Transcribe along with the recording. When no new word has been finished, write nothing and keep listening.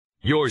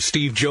Your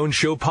Steve Jones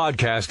Show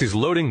podcast is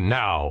loading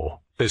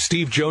now. The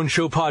Steve Jones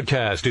Show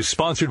podcast is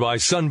sponsored by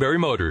Sunbury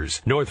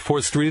Motors, North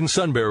 4th Street in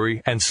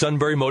Sunbury, and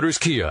Sunbury Motors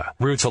Kia,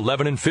 routes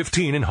 11 and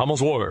 15 in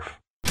Hummel's Wharf.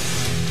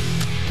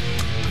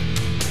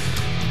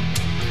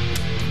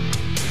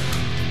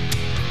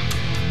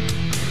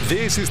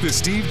 This is the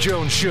Steve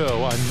Jones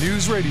Show on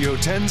News Radio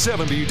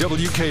 1070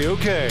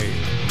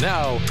 WKOK.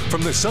 Now,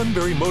 from the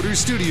Sunbury Motors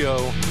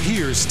studio,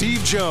 here's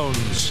Steve Jones.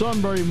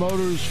 Sunbury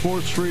Motors,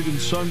 4th Street in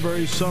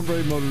Sunbury.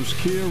 Sunbury Motors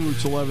Kia,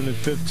 routes 11 and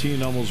 15,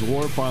 Hummel's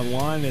Wharf.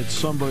 Online at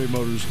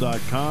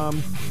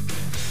sunburymotors.com.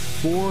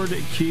 Ford,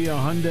 Kia,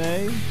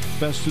 Hyundai.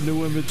 Best of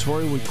new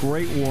inventory with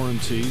great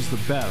warranties. The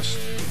best.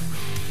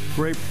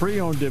 Great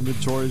pre-owned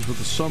inventories with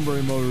the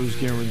Sunbury Motors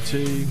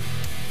guarantee.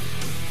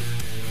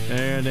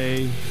 And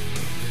a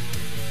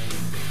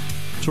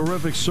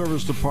terrific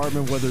service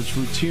department, whether it's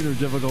routine or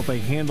difficult. They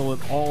handle it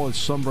all at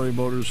Sunbury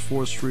Motors,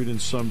 4th Street in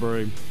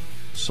Sunbury.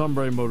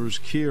 Sunbury Motors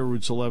Kia,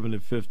 routes 11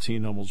 and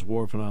 15, Hummel's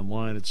Wharf, and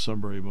online at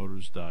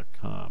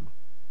sunburymotors.com.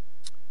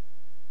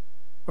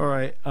 All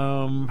right.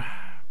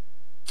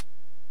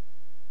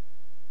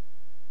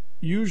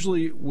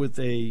 Usually with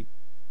a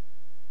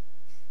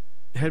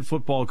head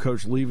football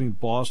coach leaving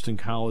Boston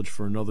College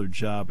for another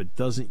job, it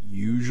doesn't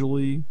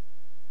usually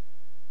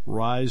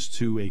rise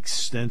to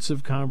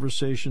extensive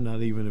conversation,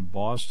 not even in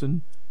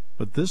Boston,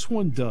 but this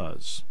one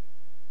does.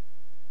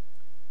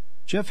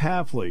 Jeff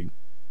Hafley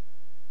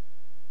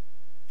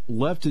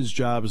left his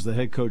job as the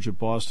head coach at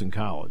Boston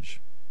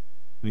College,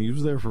 and he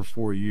was there for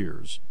 4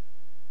 years,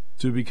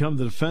 to become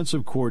the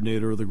defensive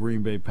coordinator of the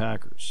Green Bay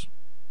Packers.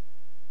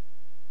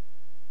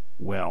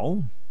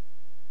 Well,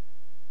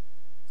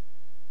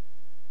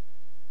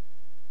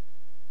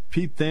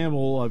 Pete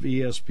Thamel of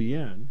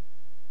ESPN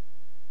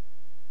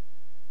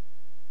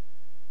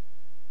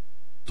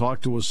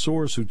talked to a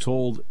source who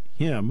told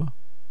him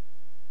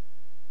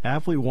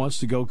Hafley wants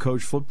to go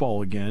coach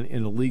football again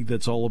in a league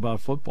that's all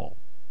about football.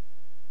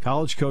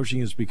 College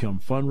coaching has become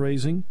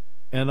fundraising,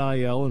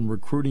 NIL, and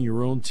recruiting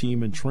your own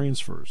team and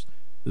transfers.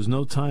 There's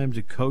no time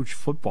to coach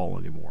football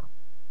anymore.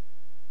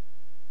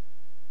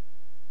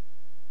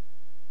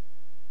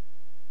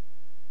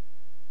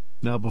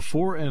 Now,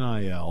 before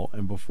NIL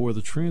and before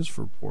the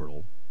transfer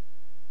portal,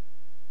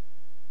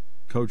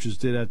 coaches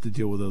did have to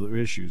deal with other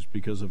issues,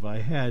 because if I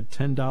had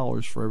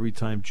 $10 for every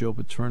time Joe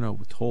Paterno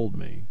told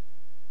me,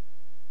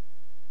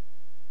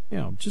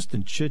 just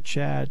in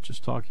chit-chat,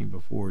 just talking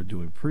before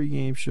doing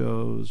pregame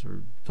shows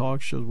or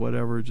talk shows,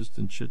 whatever, just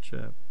in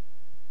chit-chat.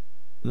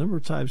 The number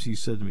of times he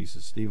said to me, he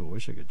said, Steve, I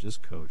wish I could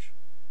just coach.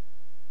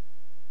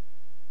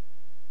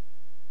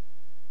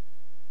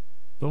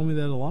 Told me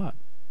that a lot.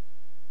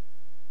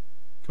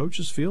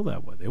 Coaches feel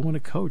that way. They want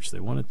to coach. They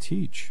want to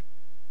teach.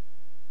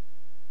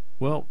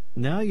 Well,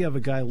 now you have a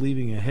guy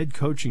leaving a head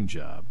coaching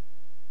job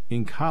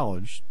in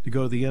college to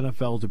go to the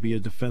NFL to be a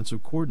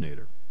defensive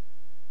coordinator.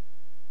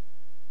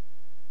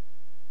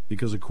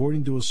 Because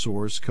according to a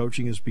source,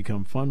 coaching has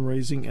become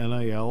fundraising,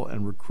 NIL,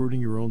 and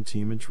recruiting your own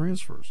team and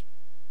transfers.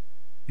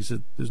 He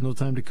said, there's no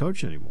time to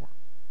coach anymore.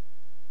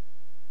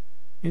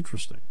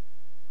 Interesting.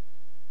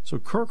 So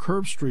Kirk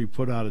Herbstreit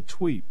put out a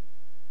tweet.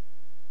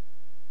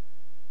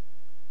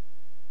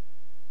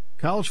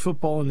 College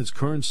football in its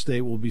current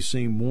state will be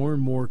seeing more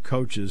and more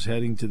coaches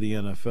heading to the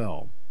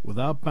NFL.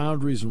 Without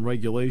boundaries and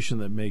regulation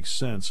that makes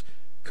sense,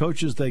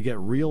 coaches that get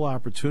real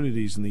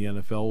opportunities in the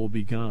NFL will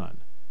be gone.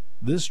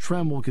 This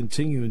trend will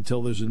continue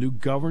until there's a new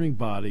governing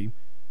body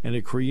and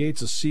it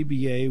creates a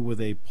CBA with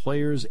a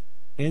players'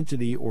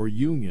 entity or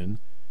union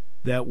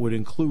that would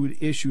include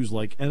issues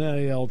like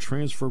NIL,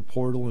 transfer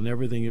portal, and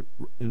everything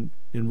in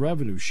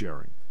revenue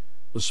sharing.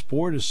 The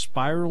sport is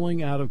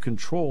spiraling out of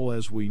control,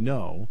 as we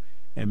know,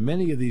 and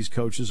many of these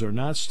coaches are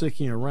not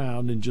sticking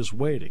around and just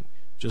waiting.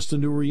 Just a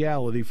new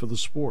reality for the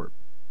sport.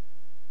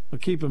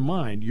 But keep in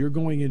mind, you're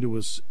going into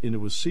a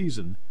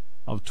season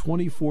of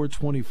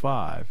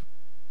 24-25,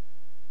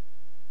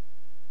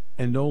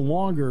 and no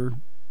longer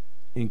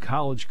in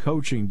college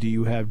coaching do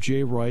you have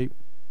Jay Wright,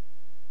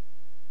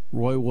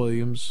 Roy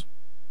Williams,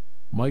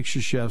 Mike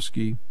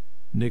Krzyzewski,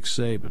 Nick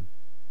Saban.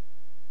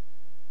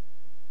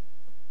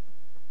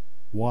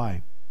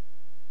 Why?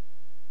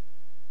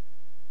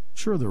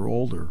 Sure, they're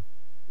older.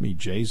 I mean,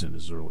 Jay's in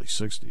his early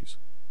 60s.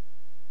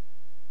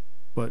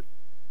 But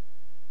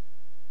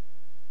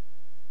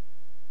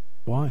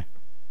why?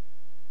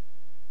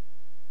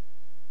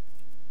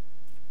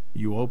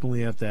 You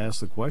openly have to ask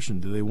the question,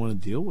 do they want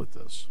to deal with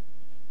this?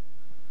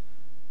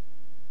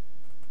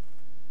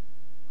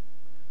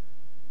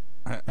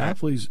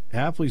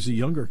 Hafley's a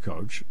younger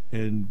coach,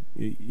 and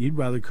he'd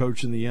rather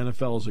coach in the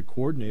NFL as a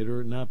coordinator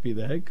and not be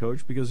the head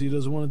coach because he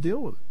doesn't want to deal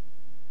with it.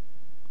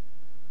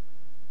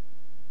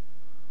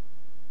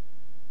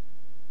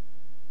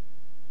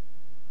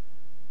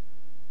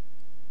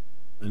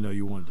 I know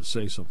you wanted to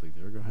say something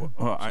there. Go ahead.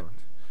 Well,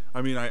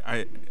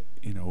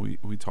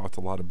 we talked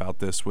a lot about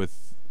this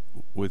with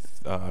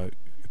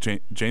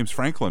James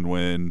Franklin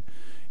when,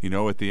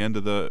 at the end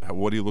of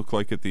what he looked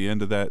like at the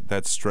end of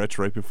that stretch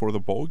right before the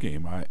bowl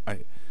game. I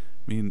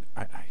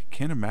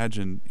can't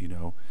imagine,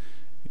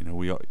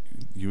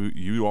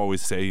 you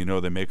always say,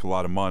 they make a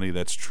lot of money.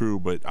 That's true,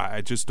 but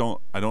I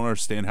don't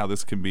understand how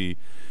this can be.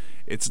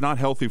 It's not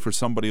healthy for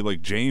somebody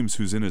like James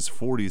who's in his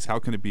 40s. How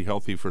can it be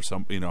healthy for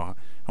how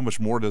much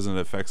more doesn't it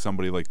affect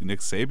somebody like Nick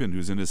Saban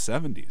who's in his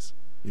 70s?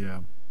 Yeah.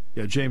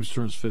 Yeah, James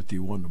turns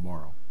 51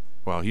 tomorrow.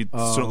 Well, he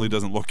certainly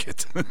doesn't look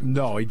it.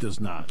 No, he does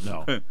not,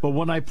 no. But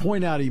when I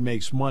point out he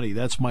makes money,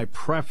 that's my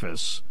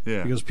preface.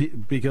 Yeah.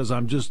 Because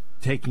I'm just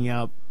taking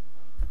out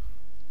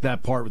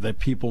that part that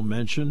people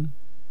mention.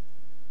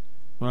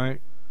 All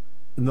right?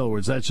 In other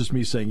words, that's just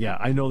me saying, yeah,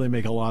 I know they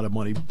make a lot of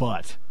money,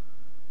 but...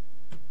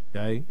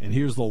 Okay, and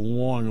here's the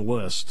long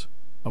list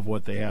of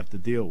what they have to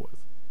deal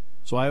with.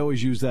 So I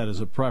always use that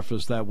as a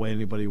preface. That way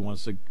anybody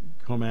wants to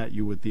come at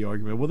you with the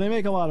argument, well, they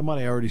make a lot of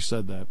money. I already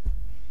said that.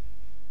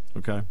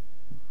 Okay?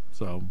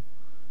 So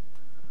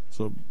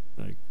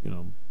like,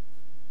 yeah,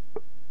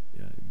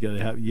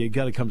 you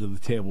got to come to the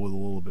table with a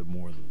little bit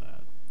more than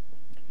that.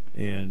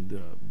 And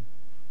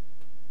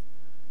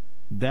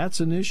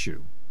that's an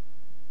issue.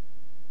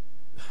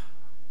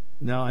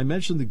 Now, I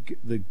mentioned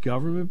the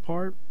government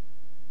part.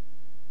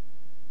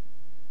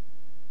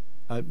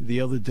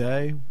 The other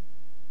day,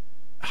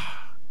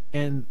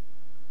 and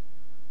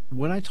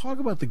when I talk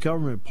about the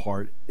government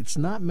part, it's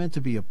not meant to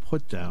be a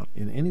put down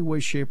in any way,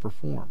 shape, or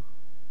form.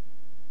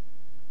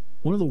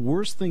 One of the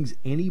worst things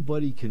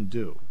anybody can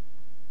do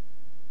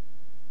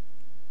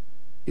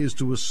is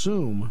to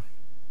assume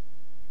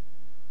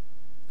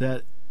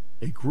that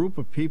a group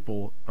of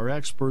people are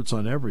experts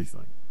on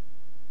everything.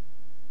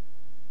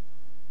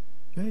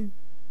 Okay?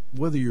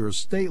 Whether you're a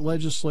state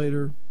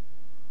legislator,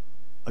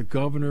 a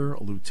governor,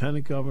 a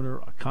lieutenant governor,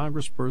 a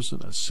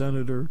congressperson, a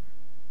senator,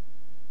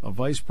 a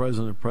vice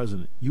president, a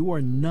president, you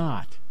are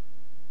not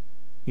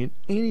in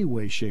any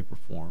way, shape, or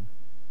form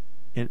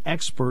an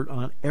expert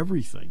on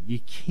everything. You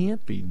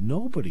can't be.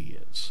 Nobody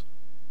is.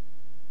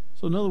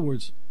 So in other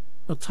words,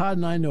 Todd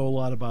and I know a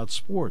lot about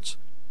sports.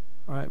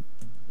 All right.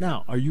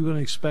 Now, are you going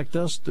to expect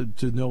us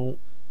to know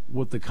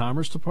what the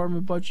Commerce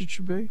Department budget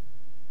should be?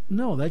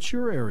 No, that's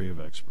your area of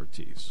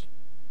expertise.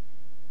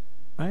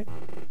 Right?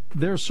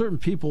 There are certain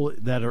people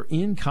that are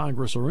in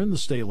Congress or in the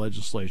state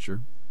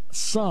legislature,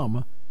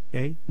 some,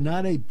 okay,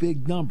 not a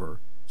big number,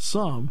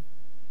 some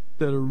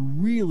that are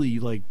really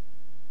like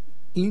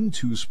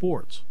into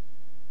sports.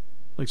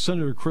 Like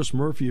Senator Chris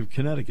Murphy of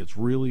Connecticut's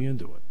really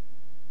into it.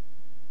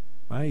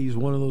 Right? He's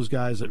one of those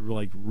guys that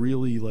really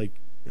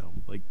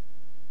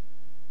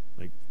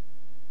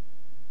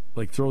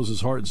throws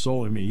his heart and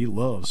soul. I mean, he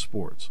loves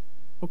sports.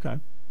 Okay,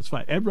 that's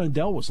fine. Ed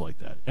Rendell was like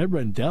that. Ed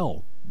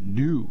Rendell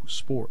knew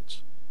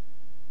sports.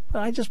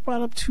 But I just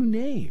brought up two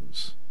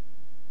names.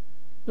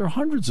 There are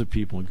hundreds of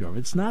people in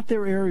government. It's not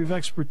their area of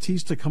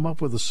expertise to come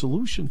up with a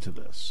solution to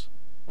this.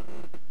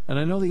 And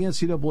I know the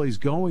NCAA is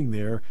going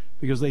there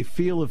because they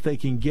feel if they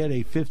can get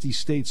a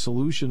 50-state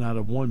solution out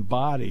of one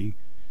body,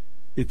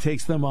 it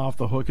takes them off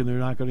the hook and they're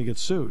not going to get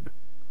sued.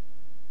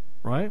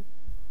 Right?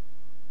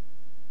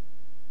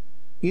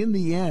 In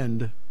the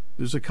end,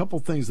 there's a couple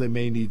things they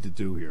may need to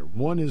do here.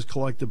 One is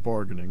collective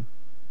bargaining,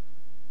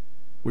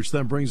 which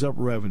then brings up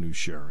revenue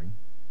sharing.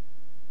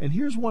 And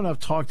here's one I've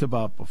talked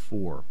about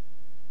before.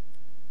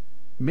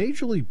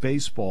 Major League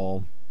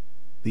Baseball,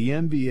 the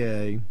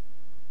NBA,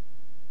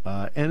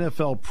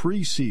 NFL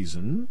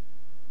preseason,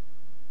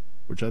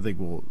 which I think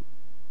will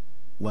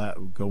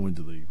go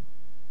into the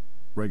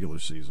regular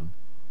season,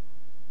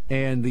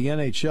 and the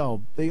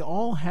NHL, they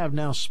all have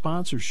now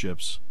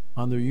sponsorships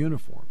on their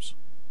uniforms.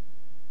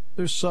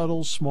 They're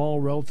subtle,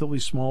 small, relatively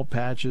small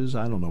patches.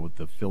 I don't know what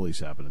the Phillies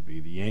happen to be.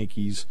 The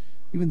Yankees,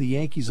 even the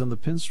Yankees on the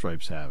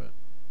pinstripes have it.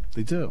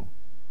 They do.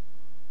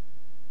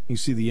 You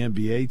see the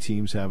NBA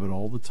teams have it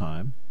all the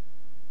time.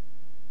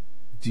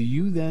 Do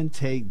you then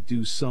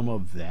do some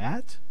of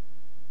that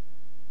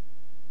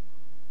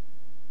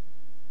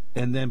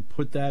and then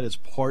put that as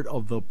part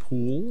of the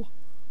pool?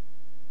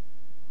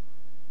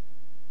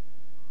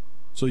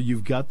 So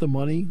you've got the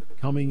money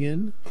coming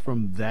in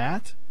from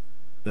that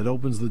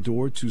opens the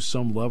door to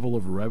some level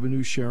of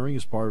revenue sharing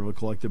as part of a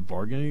collective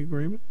bargaining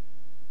agreement?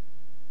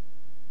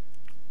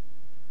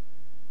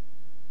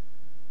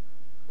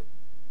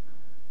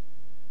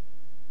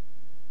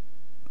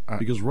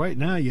 Because right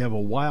now you have a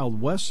Wild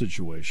West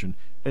situation,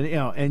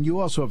 and you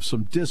also have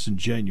some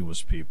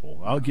disingenuous people.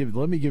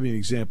 Let me give you an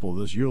example of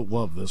this. You'll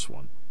love this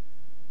one.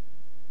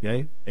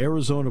 Okay,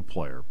 Arizona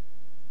player,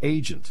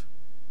 agent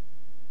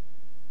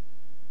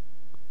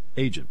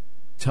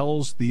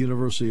tells the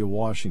University of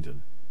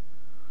Washington,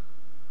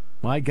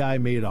 my guy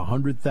made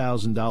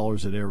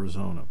 $100,000 at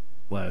Arizona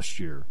last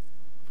year.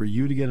 For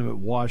you to get him at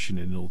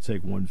Washington, it'll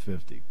take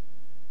 $150,000.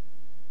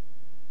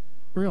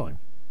 Really?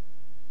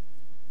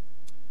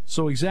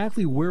 So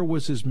exactly where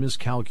was his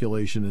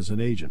miscalculation as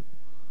an agent?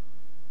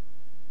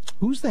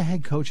 Who's the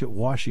head coach at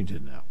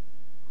Washington now?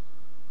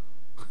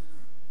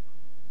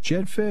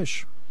 Jed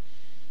Fish.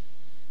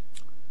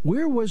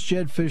 Where was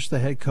Jed Fish the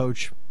head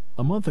coach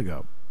a month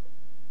ago?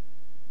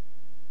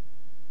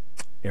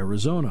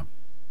 Arizona.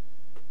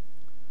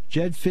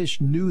 Jed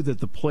Fish knew that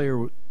the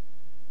player,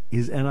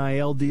 his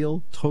NIL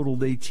deal,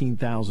 totaled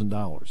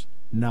 $18,000.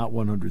 not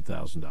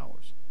 $100,000.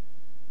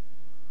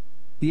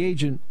 The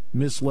agent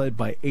misled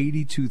by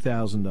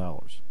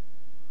 $82,000.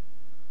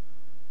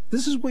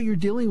 This is what you're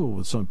dealing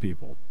with some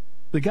people.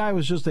 The guy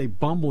was just a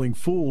bumbling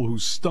fool who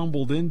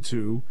stumbled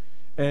into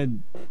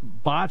and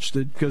botched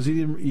it because he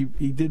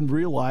didn't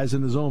realize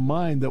in his own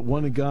mind that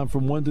one had gone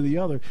from one to the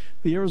other.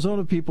 The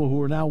Arizona people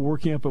who are now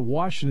working up at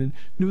Washington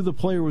knew the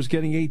player was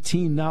getting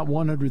 $18,000, not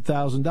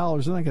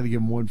 $100,000. They're not going to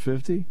give him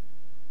 $150,000.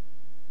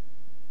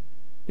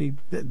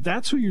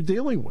 That's who you're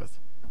dealing with.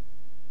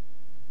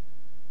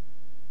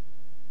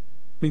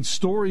 I mean,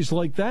 stories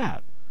like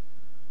that.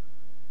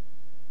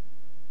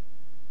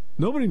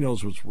 Nobody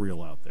knows what's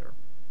real out there.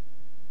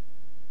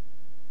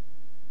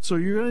 So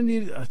you're going to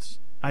need,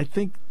 I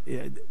think,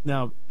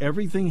 now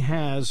everything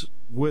has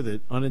with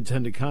it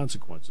unintended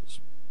consequences.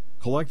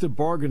 Collective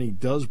bargaining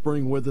does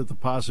bring with it the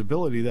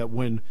possibility that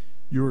when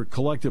your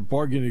collective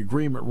bargaining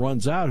agreement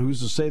runs out,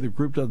 who's to say the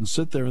group doesn't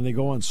sit there and they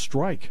go on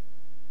strike?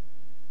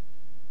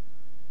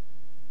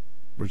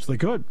 Which they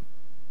could.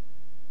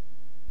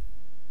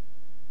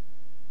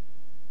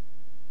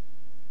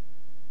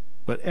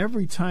 But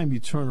every time you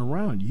turn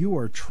around, you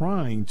are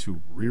trying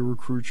to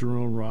re-recruit your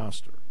own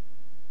roster.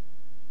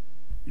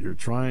 You're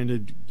trying to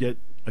get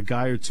a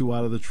guy or two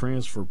out of the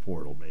transfer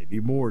portal, maybe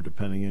more,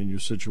 depending on your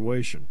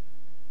situation.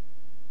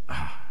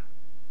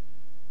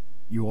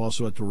 You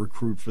also have to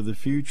recruit for the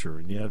future,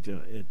 and you have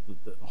to.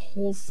 The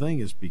whole thing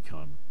has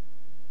become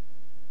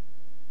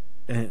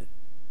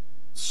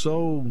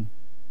so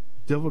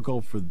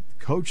difficult for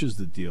coaches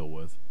to deal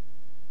with,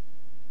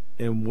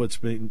 and what's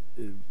been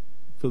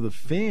for the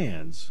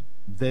fans.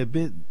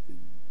 The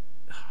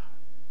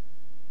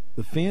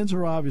fans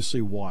are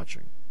obviously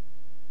watching.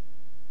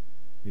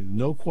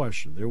 No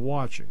question, they're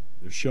watching.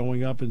 They're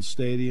showing up in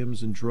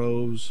stadiums in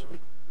droves.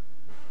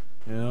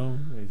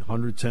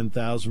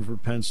 110,000 for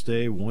Penn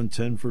State,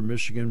 110 for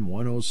Michigan,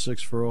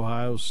 106 for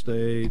Ohio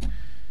State,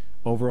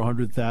 over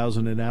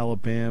 100,000 in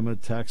Alabama,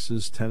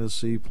 Texas,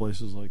 Tennessee,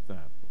 places like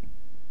that.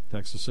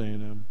 Texas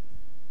A&M.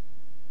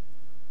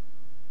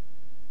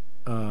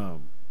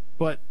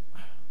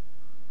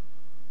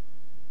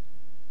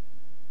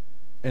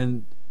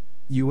 And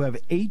you have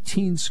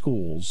 18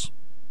 schools,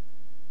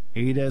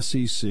 8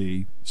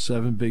 SEC,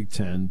 7 Big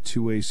Ten,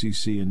 2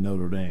 ACC, and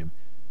Notre Dame,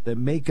 that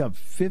make up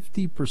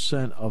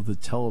 50% of the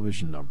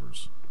television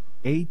numbers.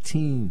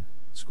 18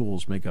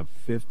 schools make up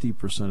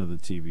 50% of the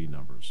TV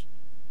numbers.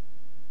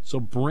 So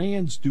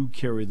brands do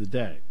carry the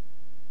day.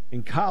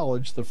 In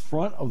college, the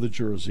front of the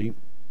jersey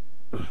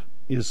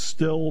is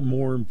still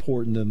more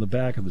important than the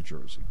back of the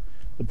jersey.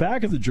 The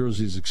back of the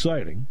jersey is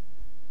exciting,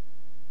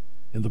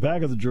 and the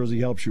back of the jersey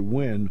helps you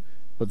win,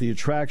 but the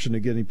attraction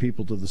of getting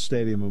people to the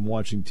stadium and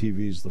watching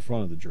TV is the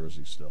front of the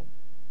jersey still.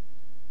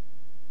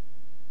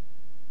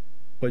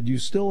 But you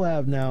still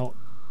have now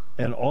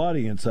an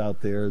audience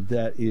out there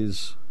that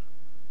is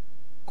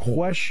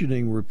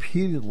questioning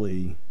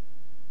repeatedly,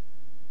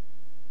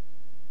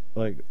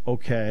 like,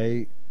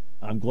 okay,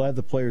 I'm glad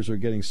the players are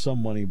getting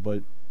some money,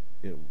 but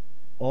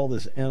all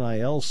this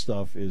NIL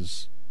stuff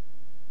is,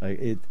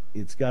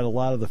 it's got a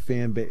lot of the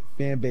fan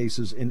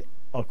bases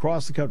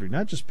across the country,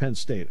 not just Penn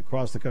State,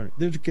 across the country.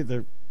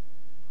 They're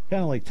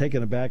kind of like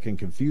taken aback and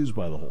confused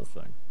by the whole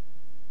thing.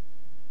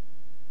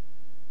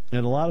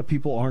 And a lot of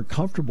people aren't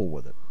comfortable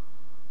with it.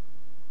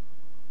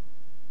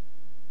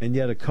 And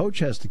yet a coach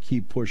has to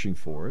keep pushing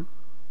for it.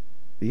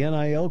 The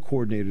NIL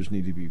coordinators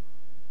need to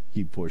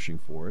keep pushing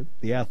for it.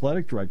 The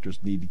athletic directors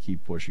need to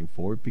keep pushing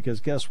for it,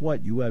 because guess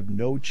what? You have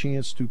no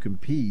chance to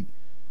compete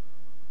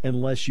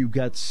unless you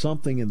got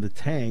something in the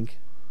tank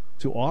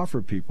to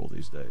offer people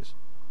these days.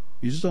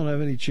 You just don't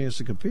have any chance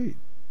to compete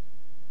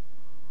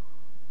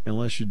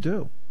unless you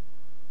do.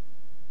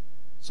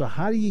 So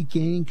how do you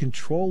gain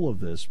control of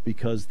this?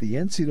 Because the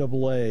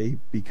NCAA,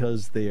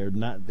 because they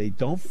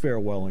don't fare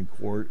well in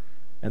court,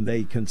 and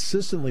they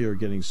consistently are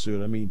getting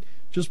sued. I mean,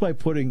 just by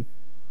trying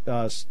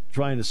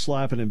to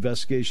slap an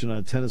investigation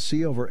on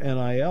Tennessee over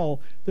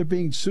NIL, they're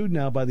being sued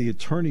now by the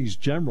attorneys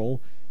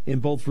general in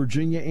both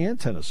Virginia and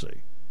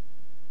Tennessee.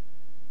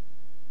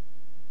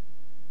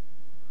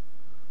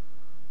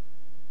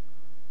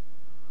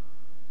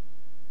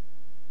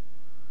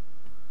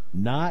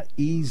 Not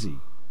easy.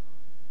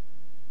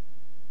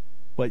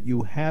 But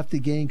you have to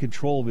gain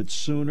control of it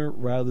sooner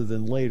rather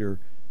than later,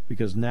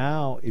 because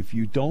now if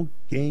you don't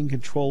gain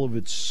control of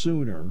it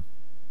sooner,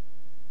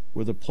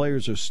 where the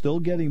players are still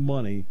getting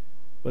money,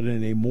 but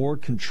in a more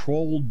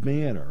controlled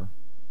manner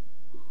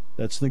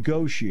that's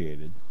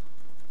negotiated,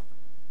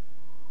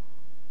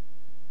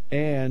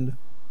 and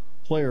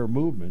player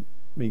movement.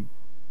 I mean,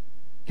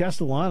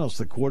 Castellanos,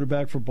 the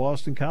quarterback for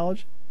Boston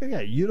College,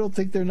 yeah, you don't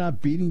think they're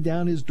not beating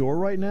down his door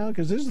right now?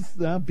 Because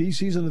now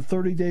BC's in a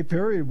 30-day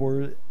period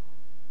where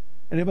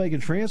anybody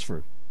can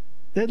transfer.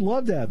 They'd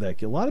love to have that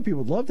kid. A lot of people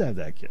would love to have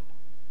that kid.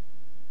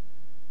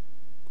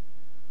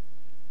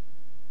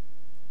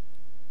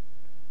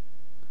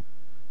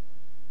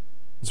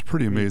 It's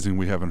pretty amazing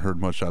we haven't heard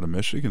much out of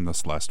Michigan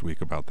this last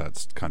week about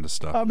that kind of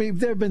stuff. I mean,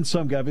 there have been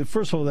some guys. But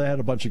first of all, they had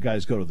a bunch of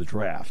guys go to the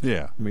draft.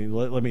 Yeah. I mean,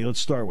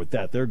 let's start with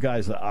that. There are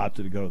guys that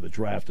opted to go to the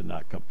draft and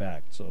not come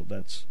back. So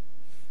that's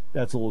a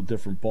little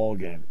different ball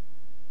game.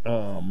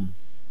 Because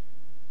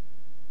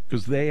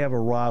they have a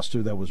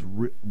roster that was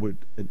with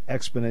an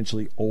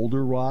exponentially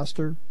older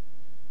roster.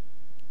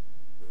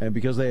 And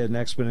because they had an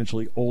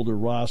exponentially older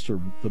roster,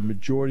 the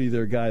majority of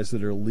their guys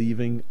that are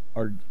leaving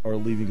are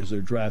leaving because they're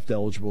draft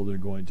eligible. They're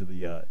going to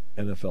the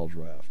NFL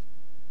draft.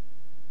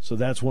 So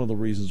that's one of the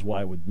reasons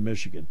why with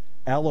Michigan.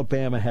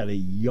 Alabama had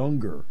a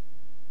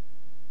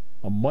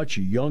much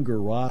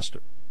younger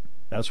roster.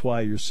 That's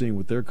why you're seeing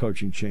with their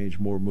coaching change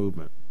more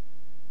movement.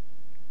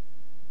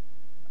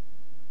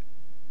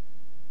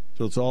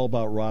 So it's all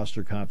about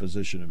roster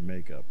composition and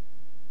makeup.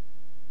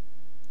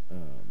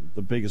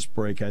 The biggest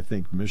break I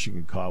think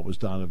Michigan caught was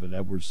Donovan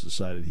Edwards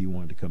decided he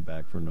wanted to come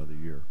back for another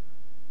year.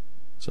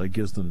 So it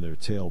gives them their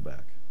tail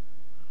back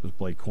because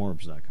Blake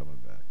Corum's not coming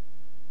back.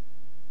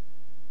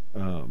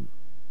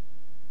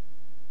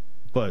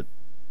 But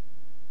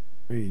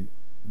I mean,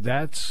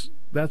 that's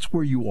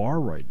where you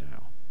are right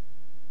now.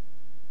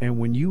 And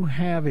when you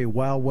have a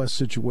Wild West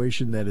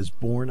situation that is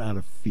born out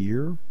of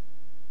fear,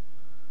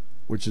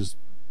 which is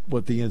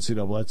what the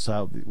NCAA, that's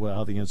how the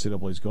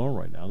NCAA is going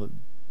right now.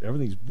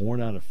 Everything's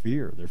born out of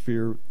fear. The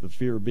fear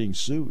of being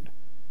sued,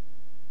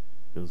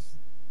 because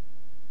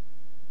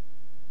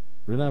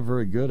they're not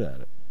very good at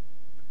it.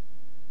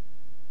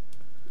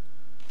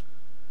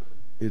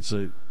 It's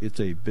a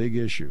big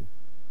issue,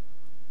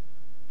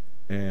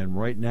 and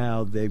right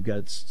now they've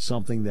got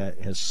something that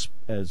has,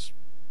 as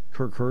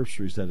Kirk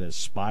Herbstreit said, has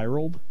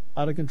spiraled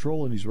out of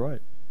control, and he's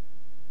right.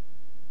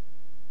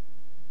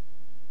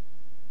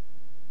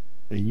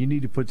 And you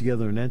need to put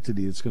together an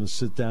entity that's going to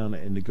sit down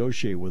and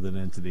negotiate with an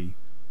entity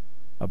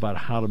about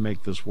how to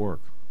make this work.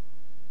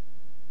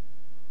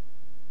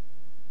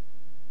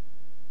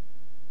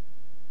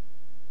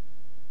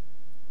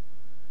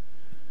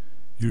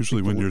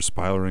 Usually when you're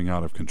spiraling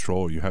out of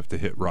control, you have to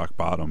hit rock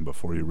bottom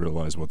before you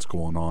realize what's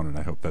going on, and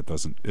I hope that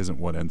isn't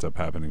what ends up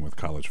happening with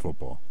college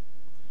football.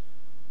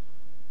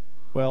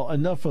 Well,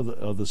 enough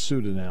of the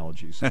suit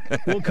analogies.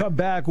 We'll come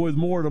back with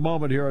more in a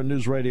moment here on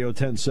News Radio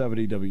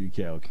 1070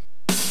 WKOK.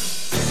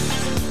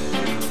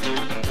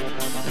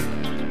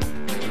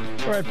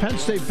 All right, Penn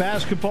State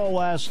basketball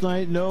last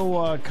night. No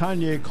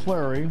Kanye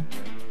Clary.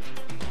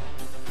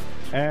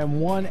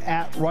 And one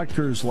at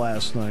Rutgers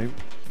last night.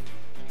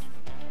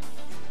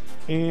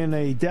 In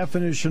a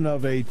definition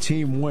of a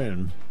team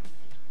win.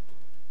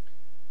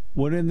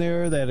 Went in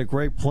there. They had a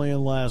great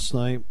plan last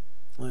night.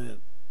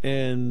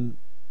 And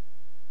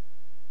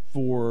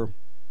for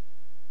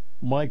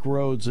Mike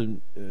Rhodes,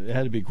 and it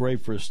had to be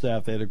great for his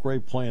staff. They had a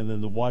great plan.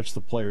 Then to watch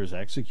the players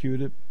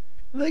execute it.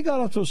 They got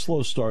off to a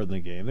slow start in the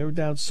game. They were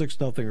down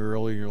 6-0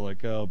 early. You're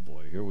like, oh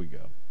boy, here we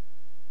go.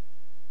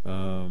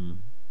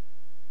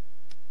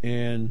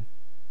 And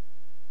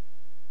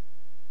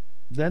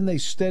then they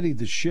steadied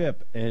the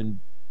ship. And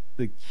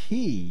the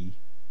key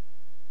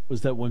was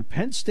that when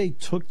Penn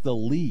State took the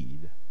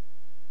lead,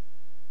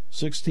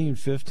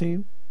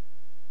 16-15,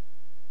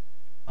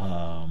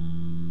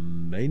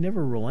 they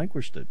never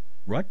relinquished it.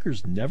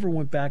 Rutgers never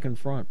went back in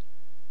front.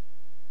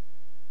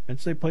 Penn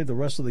State played the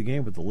rest of the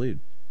game with the lead.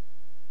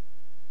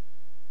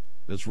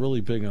 That's really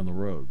big on the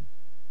road.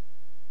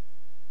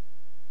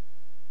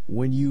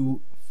 When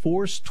you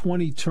force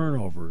 20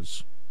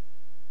 turnovers,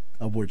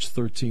 of which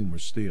 13 were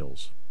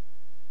steals,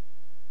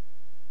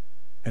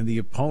 and the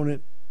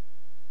opponent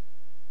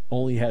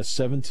only has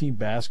 17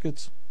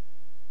 baskets,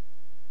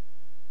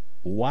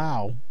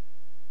 wow.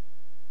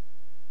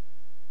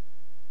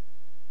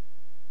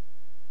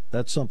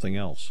 That's something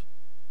else.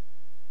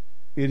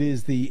 It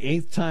is the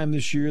 8th time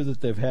this year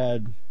that they've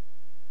had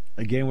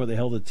a game where they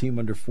held a team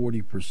under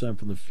 40%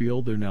 from the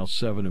field. They're now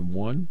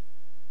 7-1.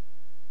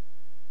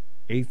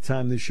 8th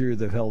time this year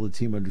they've held a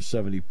team under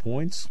 70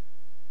 points.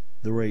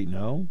 They're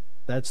 8-0.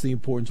 That's the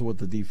importance of what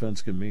the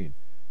defense can mean.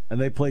 And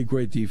they played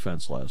great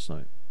defense last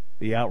night.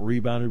 They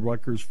out-rebounded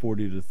Rutgers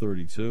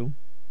 40-32.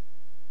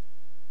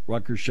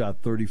 Rutgers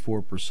shot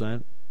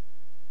 34%.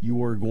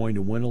 You are going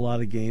to win a lot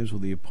of games where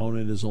the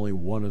opponent is only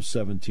 1 of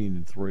 17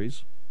 in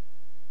threes.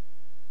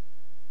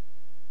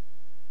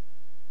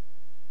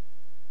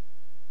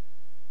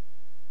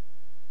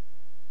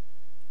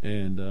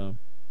 And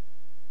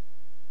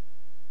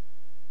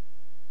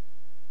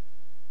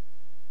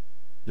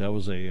that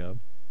was a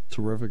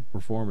terrific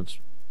performance.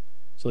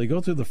 So they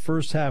go through the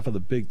first half of the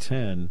Big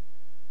Ten,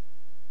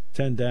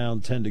 10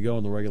 down, 10 to go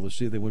in the regular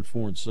season. They went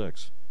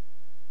 4-6.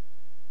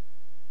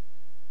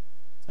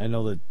 I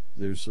know that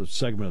there's a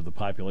segment of the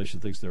population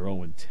that thinks they're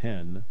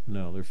 0-10.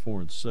 No, they're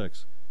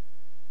 4-6.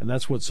 And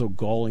that's what's so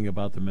galling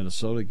about the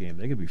Minnesota game.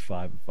 They could be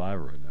 5-5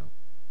 right now.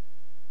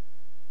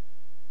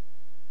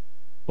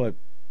 But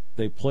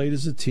they played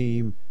as a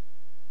team.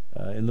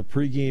 In the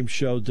pregame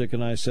show, Dick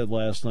and I said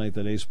last night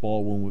that Ace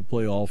Baldwin would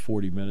play all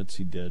 40 minutes.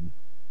 He did.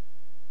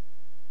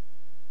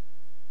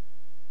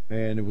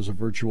 And it was a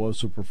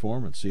virtuoso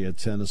performance. He had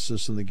 10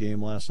 assists in the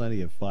game last night. He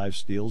had 5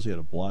 steals. He had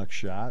a block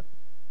shot.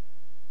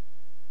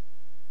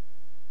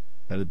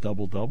 Had a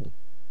double-double.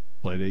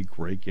 Played a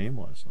great game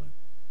last night.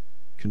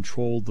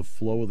 Controlled the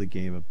flow of the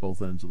game at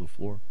both ends of the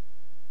floor.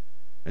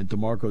 And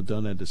DeMarco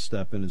Dunn had to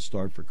step in and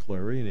start for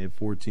Clary, and he had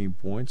 14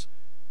 points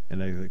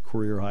and a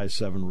career-high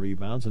 7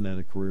 rebounds and then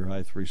a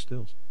career-high 3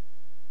 steals.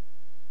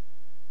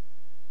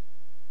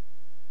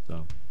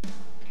 So...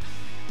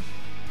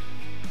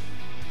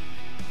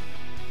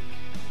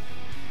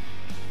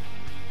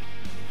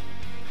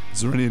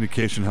 Is there any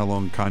indication how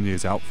long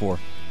Kanye's out for?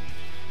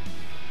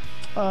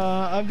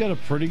 I've got a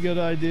pretty good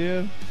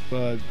idea,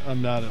 but I'm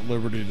not at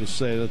liberty to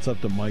say. That's up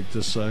to Mike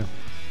to say.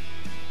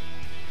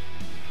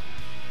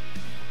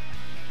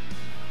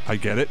 I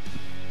get it.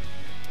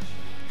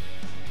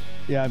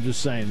 Yeah, I'm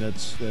just saying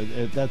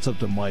that's up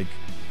to Mike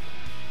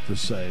to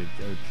say.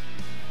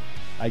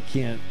 I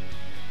can't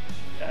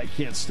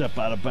step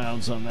out of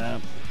bounds on that,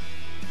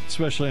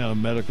 especially on a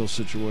medical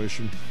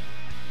situation.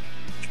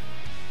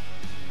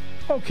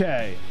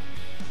 Okay.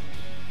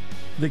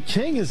 The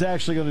King is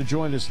actually going to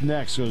join us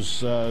next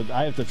because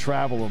I have to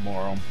travel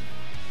tomorrow.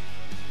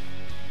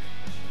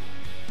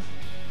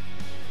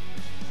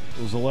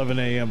 Those 11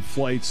 a.m.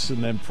 flights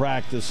and then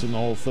practice and the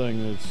whole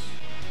thing. It's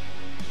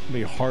going to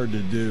be hard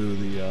to do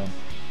the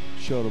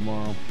show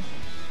tomorrow.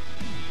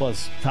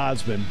 Plus,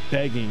 Todd's been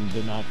begging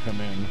to not come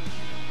in.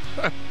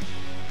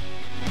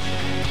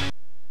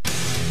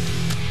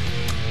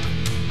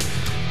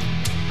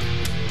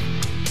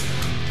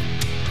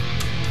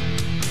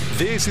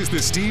 This is the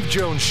Steve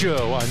Jones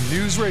Show on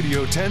News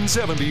Radio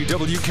 1070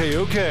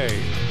 WKOK.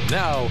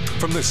 Now,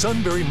 from the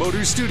Sunbury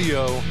Motors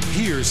Studio,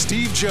 here's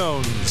Steve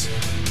Jones.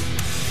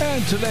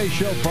 And today's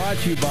show brought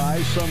to you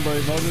by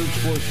Sunbury Motors,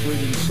 4th Street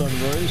in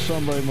Sunbury,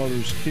 Sunbury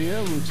Motors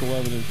Kia, routes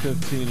 11 and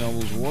 15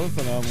 Ellsworth,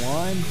 and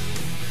online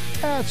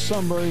at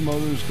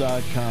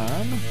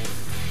sunburymotors.com.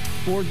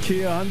 Ford,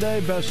 Kia,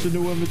 Hyundai, best in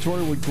new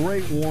inventory with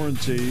great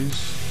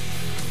warranties.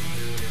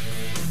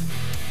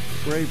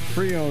 Great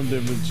pre-owned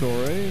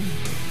inventory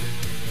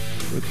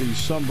with the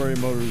Sunbury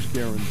Motors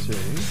guarantee.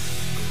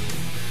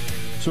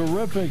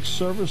 Terrific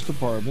service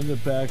department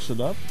that backs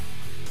it up.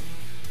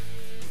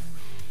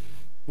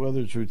 Whether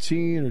it's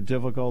routine or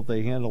difficult,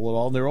 they handle it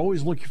all. And they're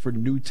always looking for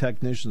new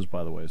technicians,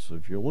 by the way. So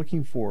if you're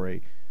looking for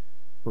a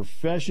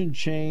profession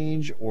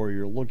change or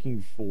you're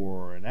looking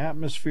for an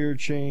atmosphere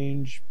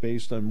change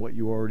based on what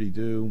you already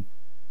do,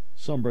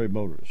 Sunbury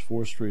Motors,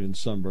 4th Street in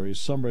Sunbury,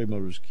 Sunbury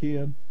Motors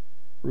Kia,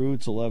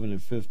 routes 11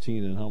 and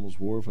 15 in Hummel's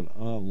Wharf, and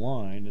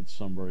online at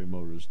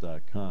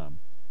sunburymotors.com.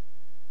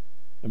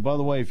 And by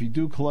the way, if you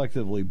do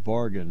collectively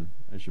bargain,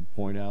 I should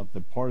point out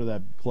that part of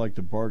that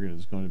collective bargain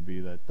is going to be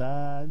that,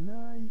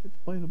 no, you get to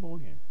play in the bowl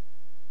game.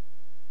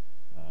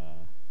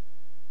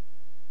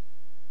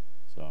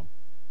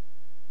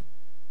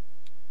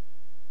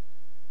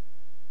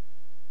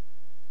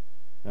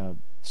 Now,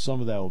 some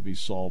of that will be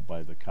solved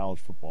by the college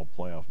football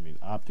playoff. I mean,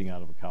 opting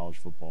out of a college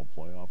football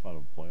playoff, out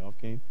of a playoff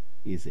game,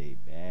 is a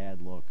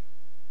bad look.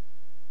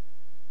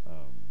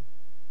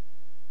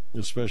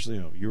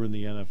 Especially, you're in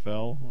the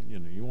NFL,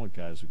 you want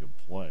guys who can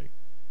play,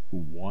 who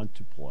want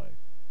to play.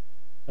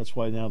 That's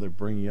why now they're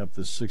bringing up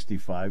this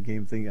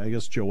 65-game thing. I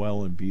guess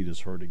Joel Embiid is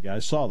hurt again. I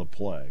saw the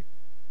play,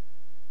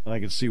 and I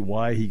can see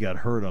why he got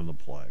hurt on the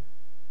play.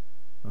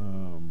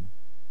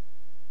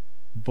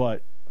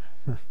 But,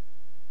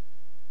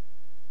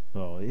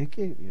 so it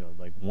can,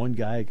 like one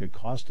guy could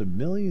cost him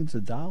millions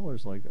of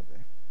dollars. Like,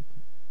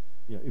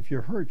 if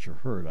you're hurt, you're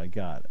hurt. I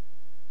got it.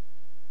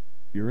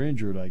 If you're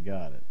injured, I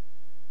got it.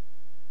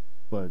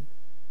 But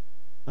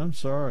I'm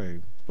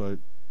sorry, but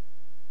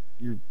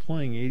you're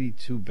playing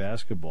 82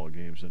 basketball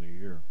games in a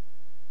year.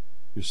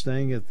 You're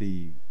staying at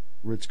the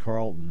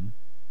Ritz-Carlton.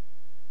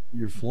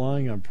 You're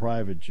flying on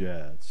private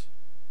jets,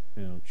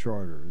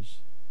 charters.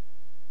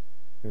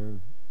 I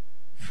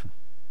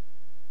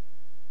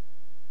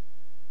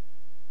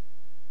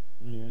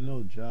know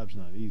the job's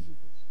not easy,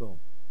 but still.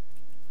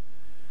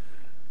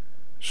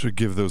 Should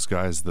give those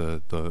guys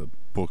the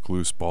book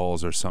Loose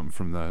Balls or something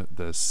from the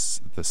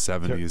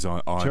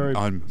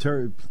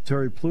 70s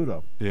Terry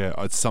Pluto. Yeah,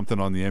 it's something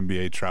on the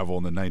NBA travel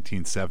in the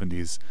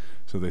 1970s,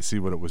 so they see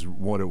what it was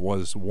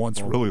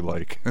once really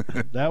like.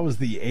 That was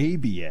the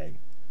ABA.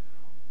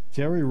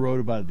 Terry wrote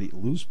about the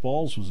Loose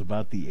Balls was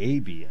about the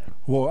ABA.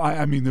 Well,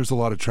 I mean, there's a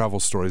lot of travel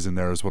stories in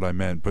there, is what I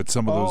meant. But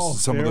some of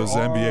those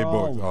NBA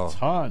books,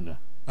 ton.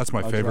 That's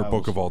my favorite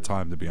book of all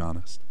time, to be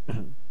honest.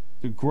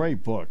 It's a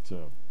great book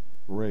too.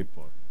 Great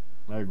book.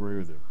 I agree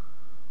with you.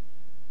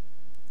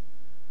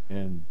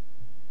 And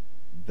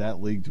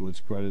that league, to its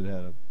credit,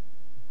 had of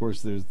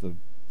course, there's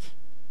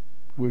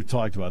we've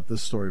talked about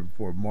this story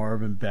before,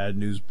 Marvin Bad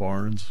News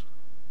Barnes.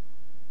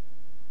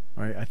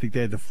 All right, I think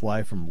they had to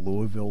fly from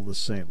Louisville to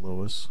St.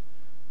 Louis.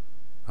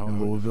 And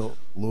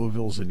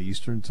Louisville's in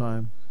Eastern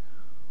time.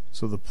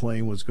 So the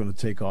plane was going to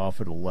take off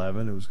at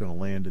 11. It was going to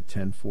land at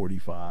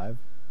 10:45.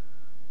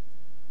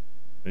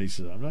 And he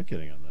said, I'm not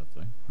getting on that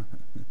thing.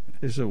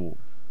 They said, well,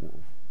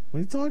 what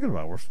are you talking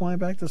about? We're flying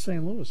back to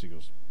St. Louis. He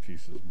goes, She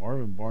says,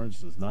 Marvin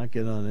Barnes does not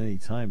get on any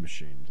time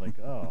machine. It's like,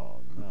 oh,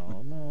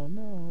 no.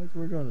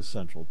 We're going to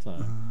Central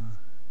Time.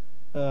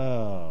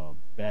 Oh,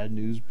 bad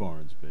news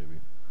Barnes,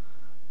 baby.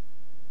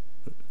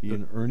 He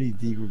and Ernie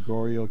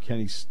DiGregorio,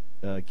 Kevin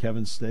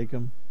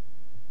Stakem.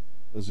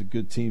 It was a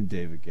good team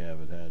David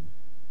Gavitt had.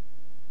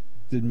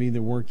 Didn't mean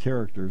there weren't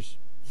characters.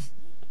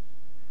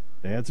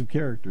 They had some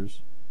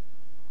characters.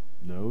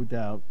 No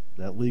doubt.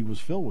 That league was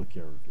filled with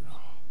characters.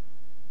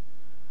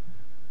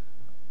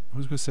 I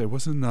was going to say,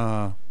 wasn't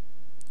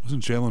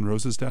Jalen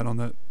Rose's dad on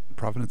that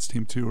Providence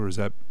team too, or is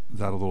that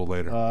a little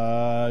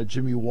later?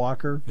 Jimmy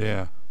Walker?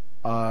 Yeah.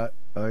 I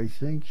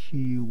think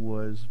he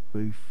was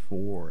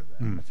before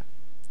that.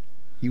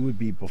 He would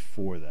be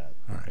before that.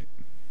 All right.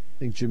 I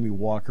think Jimmy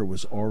Walker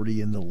was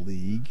already in the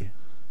league.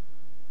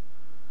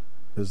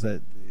 Because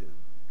the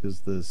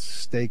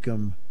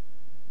Stakem,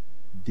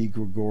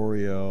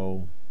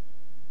 DiGregorio,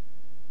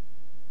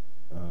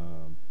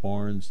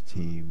 Barnes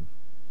team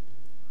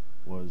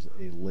was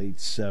a late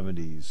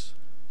 70s.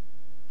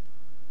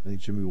 I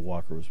think Jimmy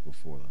Walker was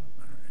before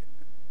that.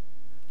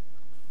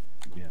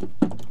 All right. Yeah.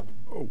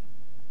 Oh.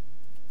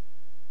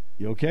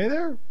 You okay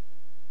there?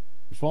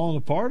 You falling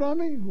apart on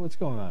me? What's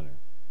going on here?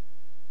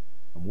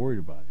 I'm worried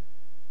about you.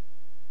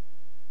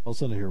 All of a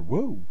sudden I hear,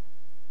 woo.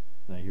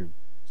 And I hear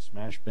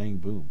smash, bang,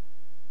 boom.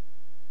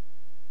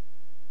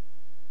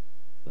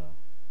 So.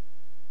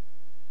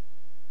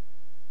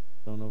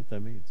 Don't know what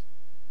that means.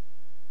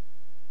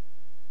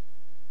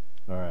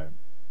 All right.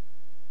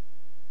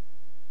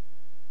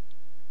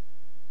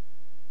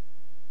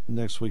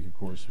 Next week, of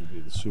course, will be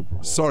the Super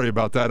Bowl. Sorry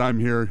about that. I'm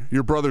here.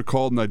 Your brother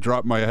called and I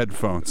dropped my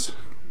headphones.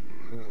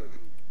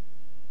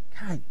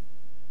 God,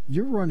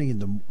 you're running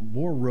into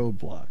more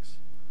roadblocks.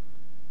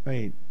 I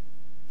mean,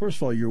 first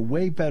of all, you're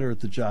way better at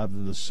the job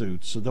than the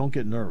suits, so don't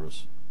get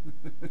nervous.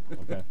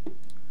 Okay.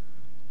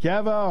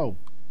 Kevo!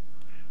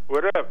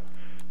 What up?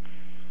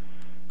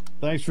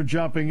 Thanks for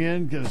jumping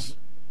in, because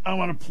I'm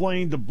on a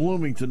plane to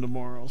Bloomington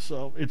tomorrow,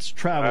 so it's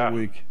travel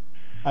week.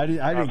 I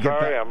didn't get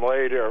sorry, back. I'm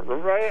late here.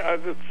 Right?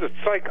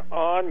 It's like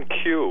on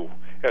cue.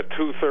 At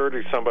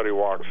 2:30, somebody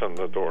walks in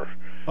the door.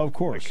 Of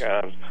course.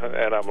 And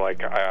I'm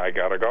like, I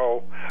gotta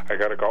go.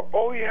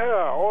 Oh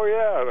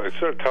yeah. And they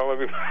start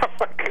telling me, oh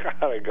my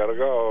God, I gotta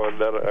go.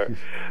 And then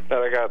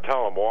I gotta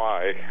tell them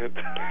why.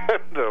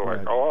 They're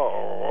like,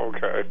 oh,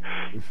 okay.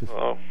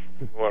 Well,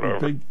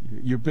 whatever.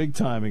 You're big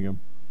timing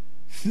them.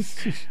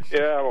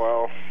 Yeah,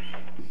 well,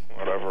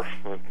 whatever.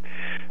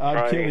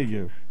 I'm kidding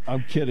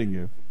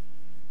you.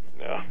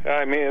 Yeah,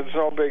 I mean, it's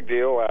no big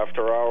deal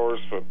after hours,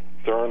 but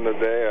during the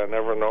day, I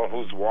never know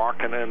who's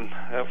walking in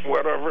at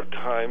whatever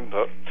time.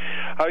 But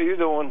how you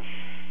doing?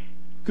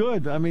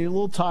 Good. I mean, a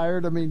little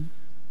tired. I mean,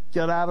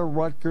 got out of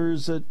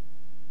Rutgers at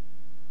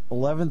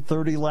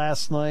 11:30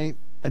 last night.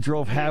 I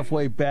drove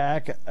halfway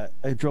back. About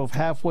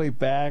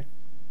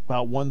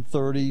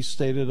 1:30.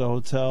 Stayed at a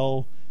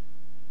hotel.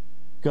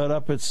 Got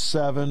up at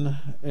 7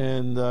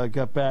 and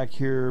got back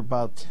here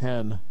about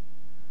 10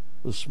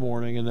 this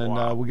morning, and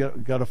then we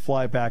got to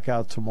fly back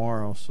out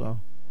tomorrow.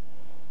 So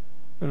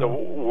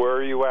where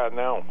are you at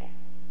now?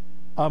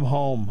 I'm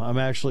home. I'm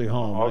actually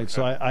home. Okay.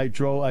 So I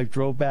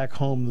drove back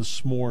home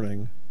this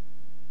morning,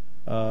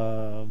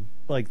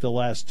 like the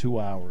last 2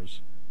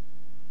 hours,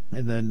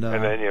 and then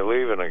you're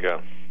leaving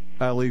again.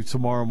 I leave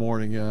tomorrow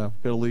morning. Yeah,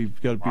 got to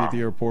be at the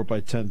airport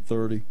by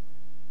 10:30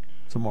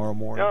 tomorrow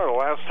morning. You know, the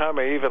last time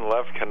I even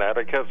left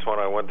Connecticut's when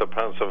I went to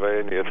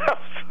Pennsildevania. That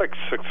was like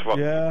 6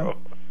 months ago.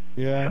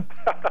 Yeah,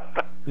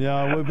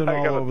 we've been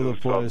all over the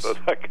place.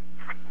 We've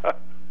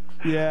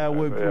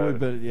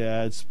been.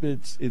 Yeah,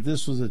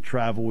 this was a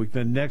travel week.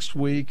 Then next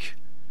week,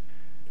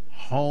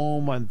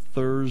 home on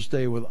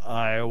Thursday with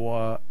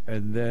Iowa,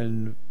 and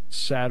then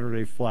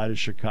Saturday fly to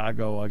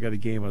Chicago. I got a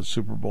game on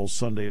Super Bowl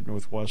Sunday at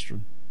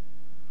Northwestern.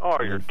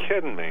 Oh, you're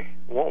kidding me!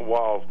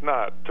 Well,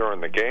 not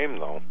during the game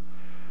though.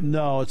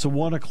 No, it's a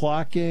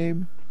 1:00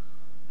 game.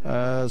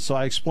 So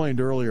I explained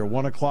earlier,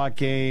 1:00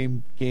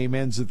 game. Game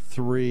ends at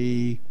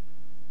 3.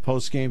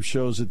 Post-game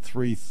shows at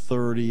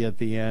 3:30 at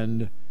the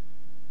end.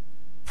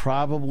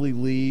 Probably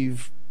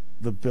leave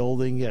the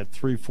building at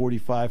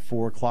 3:45,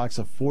 4 o'clock. It's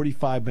a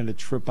 45-minute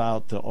trip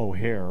out to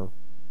O'Hare.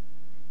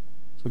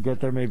 So get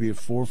there maybe at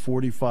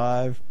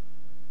 4:45.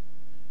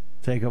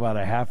 Take about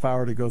a half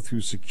hour to go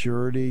through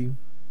security.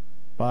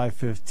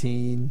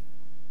 5:15.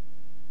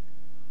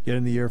 Get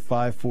in the air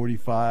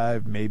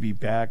 5:45. Maybe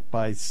back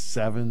by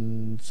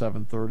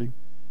 7:30.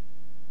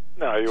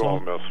 No, you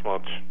won't miss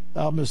much.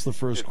 I'll miss the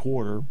first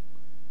quarter.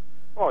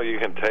 Well, you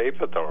can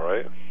tape it though,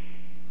 right?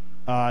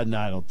 No,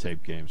 I don't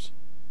tape games.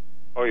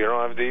 Oh, you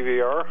don't have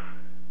DVR?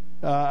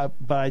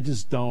 But I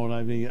just don't.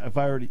 I mean, if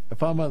I'm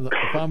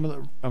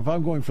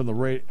going from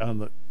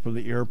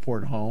the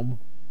airport home,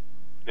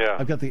 yeah,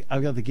 I've got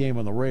the game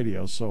on the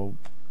radio. So,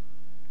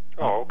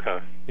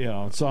 okay. You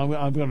know, so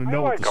I'm going to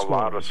know. I what the like a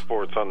lot of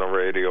sports on the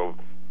radio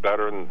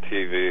better than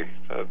TV.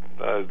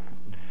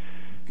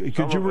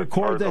 Could you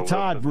record that,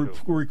 Todd?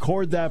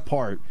 Record that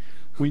part.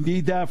 We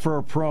need that for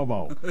a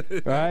promo,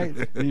 right?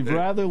 You'd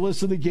rather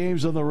listen to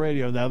games on the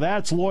radio. Now,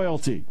 that's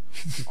loyalty.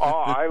 Oh,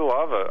 I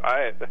love it.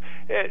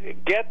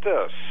 Get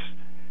this.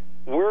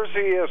 Where's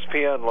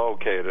ESPN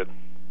located?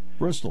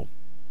 Bristol.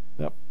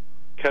 Yep.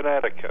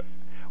 Connecticut.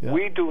 Yep.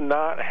 We do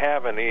not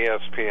have an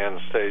ESPN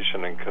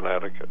station in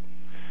Connecticut.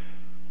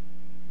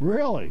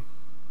 Really?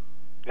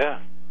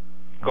 Yeah.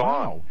 Gone.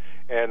 Wow.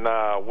 And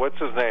what's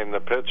his name, the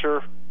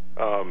pitcher?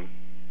 Rob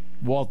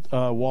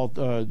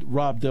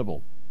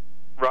Dibble.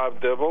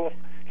 Rob Dibble.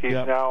 He's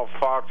now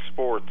Fox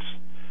Sports.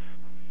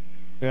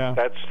 Yeah.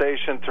 That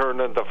station turned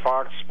into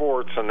Fox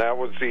Sports, and that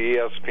was the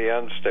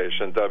ESPN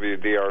station,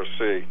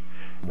 WDRC,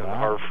 in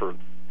Hartford.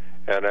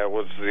 And that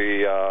was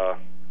the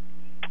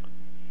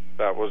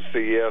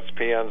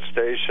ESPN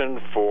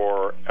station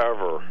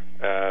forever.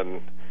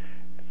 And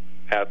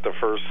at the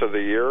first of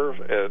the year,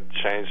 it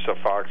changed to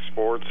Fox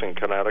Sports, and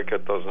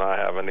Connecticut does not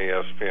have an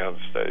ESPN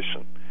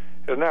station.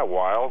 Isn't that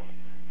wild?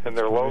 And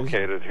they're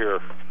located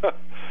here.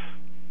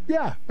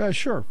 Yeah,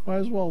 sure. Might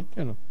as well,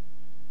 Do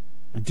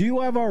you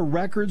have our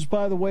records,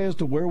 by the way, as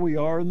to where we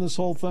are in this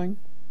whole thing?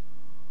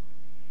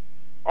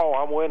 Oh,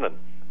 I'm winning.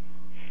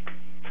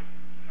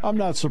 I'm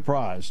not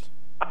surprised.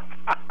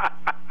 I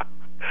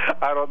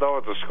don't know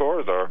what the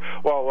scores are.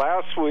 Well,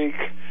 last week,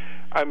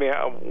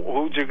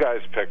 who'd you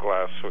guys pick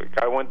last week?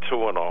 I went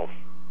 2-0.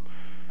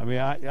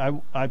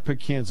 I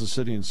picked Kansas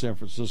City and San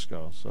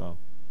Francisco, so.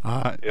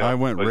 I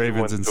went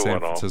Ravens in San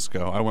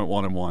Francisco. I went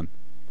 1-1.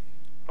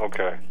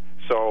 Okay.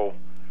 So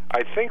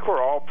I think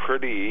we're all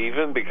pretty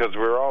even because we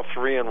were all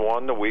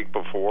 3-1 the week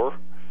before.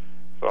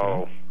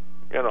 So,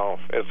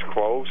 it's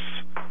close.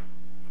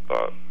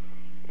 But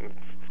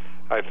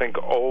I think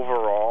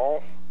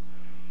overall,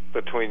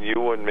 between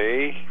you and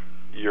me,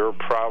 you're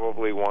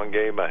probably one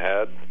game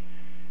ahead.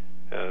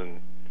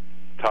 And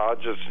Todd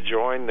just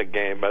joined the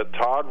game. But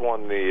Todd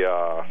won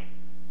the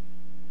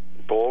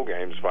bowl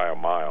games by a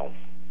mile.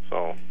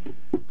 So,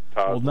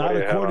 well, not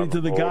according to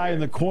the guy in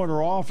the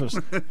corner office.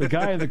 The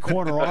guy in the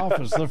corner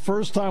office. The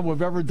first time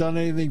we've ever done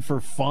anything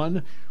for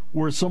fun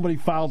where somebody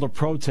filed a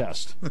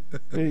protest.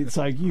 It's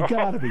like, you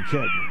got to be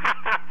kidding.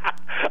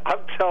 I'm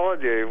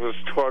telling you, he was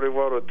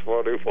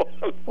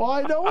 21-21. Well,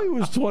 I know he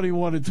was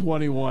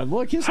 21-21.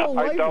 Look, his whole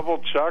life. I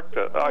double-checked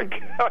it.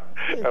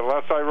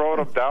 Unless I wrote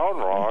him down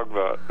wrong,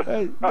 but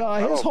his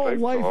whole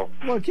life. So.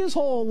 Look, his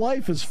whole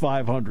life is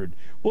 500.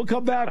 We'll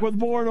come back with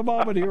more in a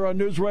moment here on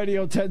News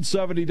Radio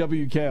 1070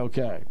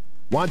 WKOK.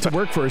 Want to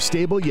work for a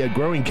stable yet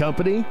growing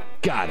company?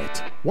 Got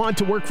it. Want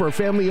to work for a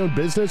family-owned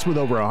business with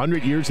over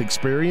 100 years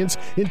experience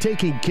in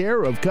taking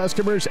care of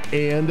customers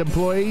and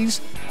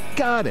employees?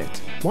 Got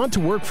it. Want to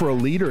work for a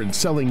leader in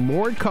selling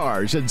more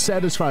cars and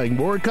satisfying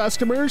more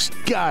customers?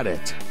 Got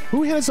it.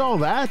 Who has all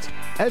that?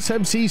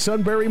 SMC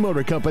Sunbury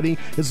Motor Company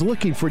is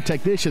looking for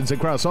technicians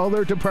across all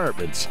their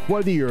departments.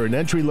 Whether you're an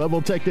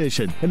entry-level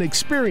technician, an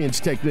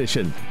experienced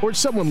technician, or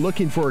someone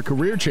looking for a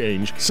career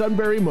change,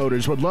 Sunbury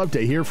Motors would love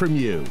to hear from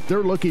you.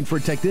 They're looking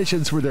for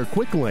technicians for their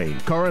quick lane,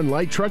 car and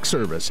light truck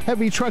service,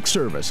 heavy truck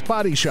service,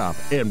 body shop,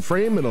 and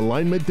frame and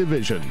alignment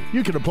division.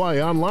 You can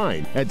apply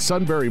online at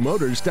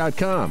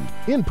sunburymotors.com,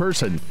 in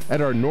person at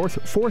our North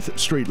 4th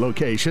Street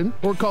location,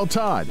 or call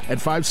Todd at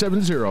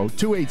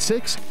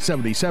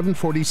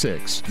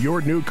 570-286-7746.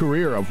 Your new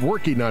career of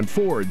working on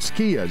Fords,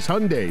 Kias,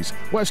 Hyundais,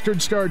 Western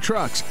Star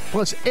trucks,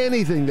 plus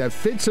anything that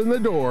fits in the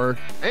door,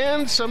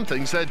 and some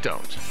things that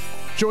don't.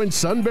 Join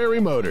Sunbury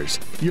Motors.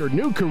 Your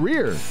new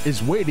career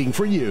is waiting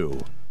for you.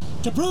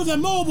 To prove that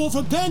mobile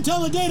from Penn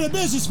Teledata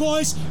Business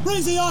Voice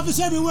brings the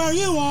office everywhere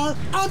you are,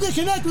 I'm going to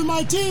connect with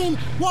my team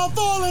while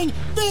falling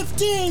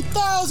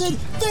 15,000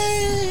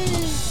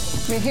 feet.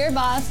 We're here,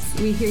 boss.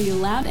 We hear you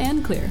loud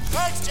and clear.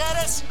 Thanks,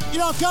 Janice.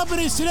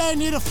 Companies today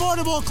need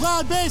affordable,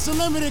 cloud-based,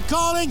 unlimited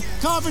calling,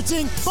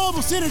 conferencing,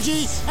 mobile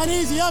synergy, and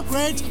easy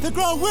upgrades to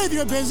grow with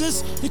your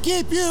business to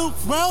keep you,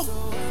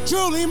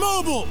 truly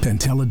mobile. Penn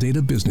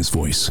Teledata Business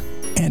Voice.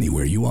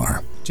 Anywhere you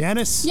are.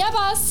 Janice? Yeah,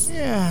 boss?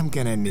 Yeah, I'm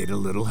going to need a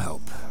little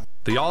help.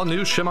 The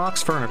all-new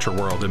Shimock's Furniture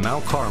World in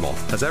Mount Carmel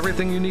has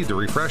everything you need to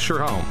refresh your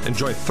home.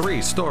 Enjoy 3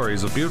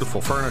 stories of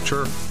beautiful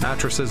furniture,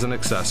 mattresses, and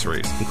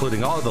accessories,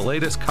 including all of the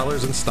latest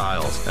colors and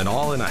styles, and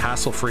all in a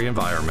hassle-free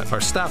environment.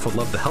 Our staff would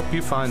love to help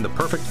you find the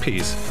perfect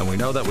piece, and we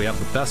know that we have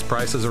the best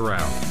prices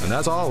around. And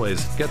as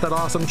always, get that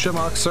awesome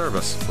Shimock's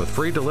service with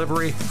free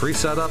delivery, free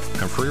setup,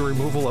 and free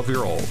removal of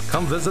your old.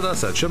 Come visit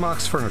us at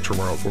Shimock's Furniture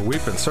World, where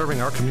we've been serving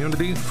our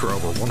community for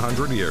over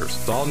 100 years.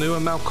 It's all new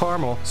in Mount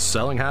Carmel,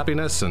 selling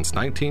happiness since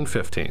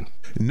 1915.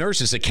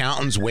 Nurses,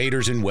 accountants,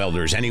 waiters, and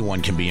welders,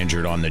 anyone can be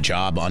injured on the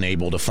job,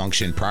 unable to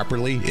function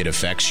properly. It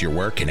affects your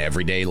work and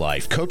everyday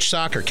life. Coach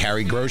soccer,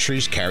 carry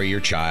groceries, carry your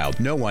child.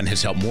 No one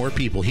has helped more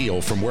people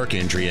heal from work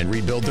injury and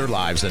rebuild their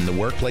lives than the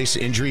Workplace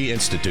Injury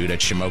Institute at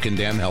Shamokin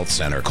Dam Health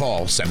Center.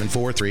 Call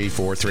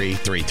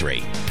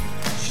 743-4333.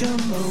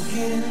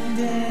 Shamokin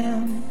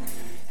Dam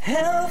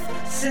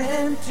Health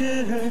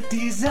Center,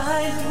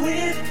 designed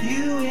with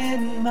you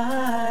in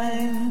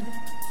mind.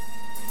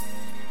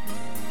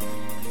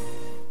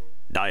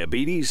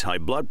 Diabetes, high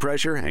blood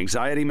pressure,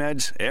 anxiety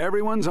meds,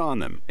 everyone's on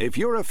them. If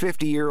you're a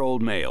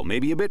 50-year-old male,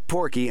 maybe a bit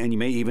porky, and you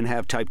may even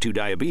have type 2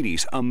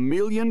 diabetes, $1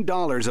 million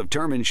of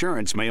term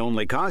insurance may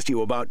only cost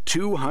you about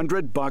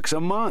 $200 a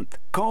month.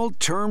 Call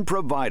Term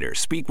Provider.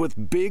 Speak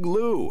with Big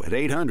Lou at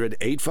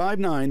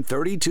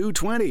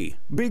 800-859-3220.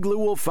 Big Lou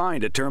will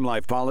find a term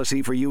life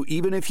policy for you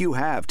even if you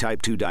have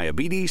type 2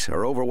 diabetes,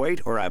 are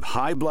overweight, or have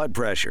high blood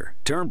pressure.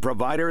 Term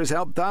Provider has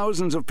helped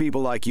thousands of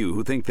people like you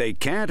who think they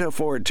can't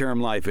afford term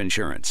life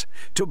insurance.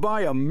 To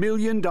buy $1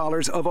 million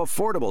of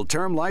affordable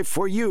term life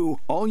for you,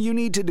 all you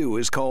need to do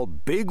is call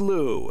Big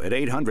Lou at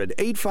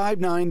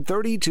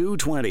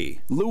 800-859-3220.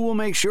 Lou will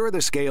make sure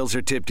the scales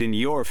are tipped in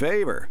your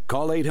favor.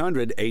 Call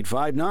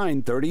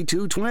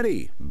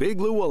 800-859-3220. Big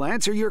Lou will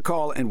answer your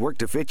call and work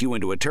to fit you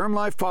into a term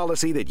life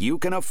policy that you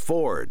can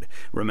afford.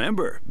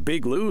 Remember,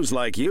 Big Lou's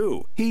like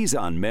you. He's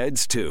on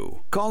meds too.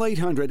 Call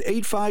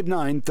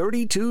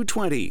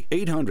 800-859-3220.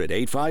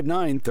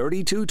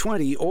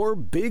 800-859-3220 or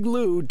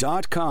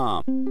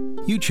biglou.com.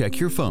 You check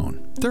your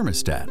phone,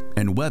 thermostat,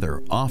 and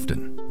weather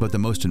often, but the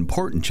most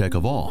important check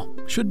of all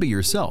should be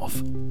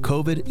yourself.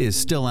 COVID is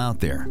still out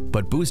there,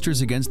 but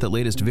boosters against the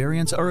latest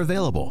variants are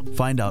available.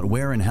 Find out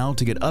where and how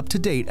to get up to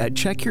date at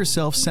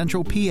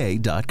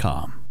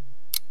checkyourselfcentralpa.com.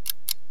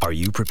 Are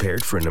you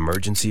prepared for an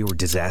emergency or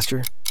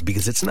disaster?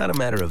 Because it's not a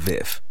matter of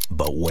if,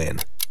 but when.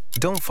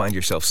 Don't find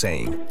yourself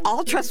saying,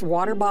 I'll trust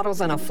water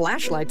bottles and a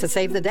flashlight to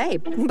save the day,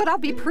 but I'll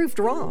be proved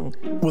wrong.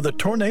 With a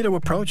tornado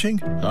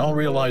approaching, I'll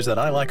realize that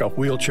I like a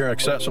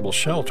wheelchair-accessible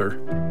shelter.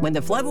 When the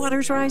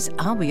floodwaters rise,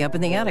 I'll be up in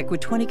the attic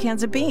with 20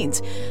 cans of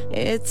beans.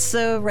 It's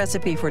a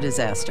recipe for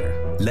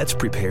disaster. Let's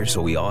prepare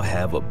so we all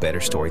have a better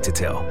story to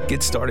tell.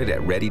 Get started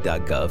at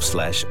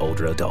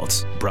ready.gov/older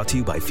adults. Brought to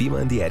you by FEMA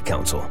and the Ad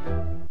Council.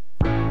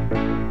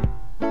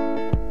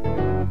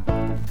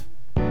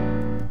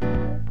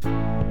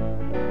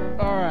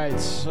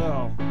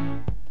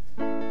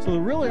 So there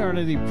really aren't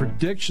any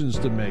predictions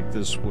to make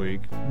this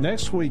week.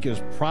 Next week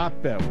is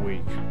prop bet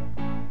week.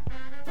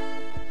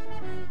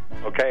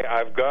 Okay,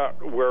 I've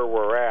got where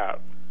we're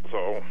at.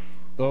 So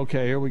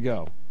okay, here we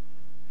go.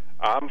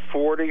 I'm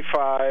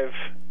 45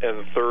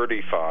 and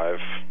 35.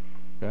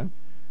 Okay.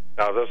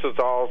 Now this is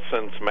all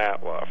since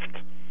Matt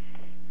left.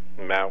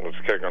 Matt was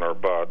kicking our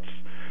butts.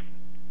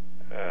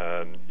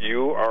 And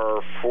you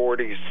are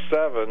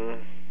 47.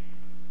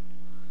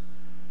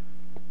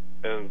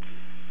 And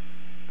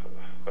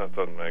that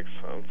doesn't make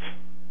sense.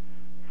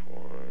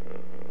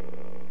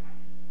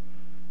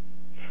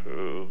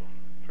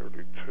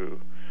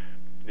 32.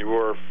 You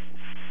were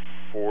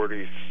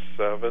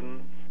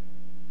 47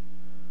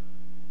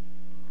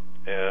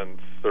 and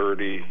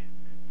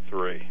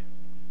 33.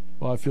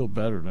 Well, I feel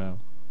better now.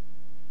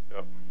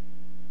 Yep.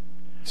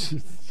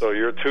 So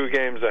you're 2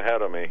 games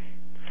ahead of me.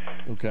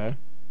 Okay.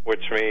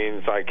 Which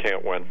means I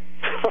can't win.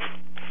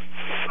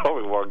 There's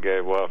only 1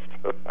 game left.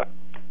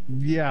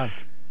 Yeah.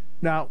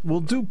 Now, we'll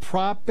do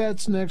prop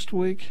bets next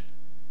week,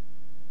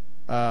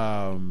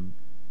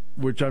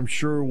 which I'm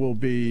sure will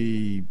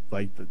be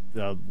like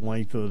the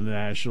length of the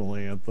national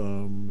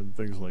anthem and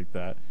things like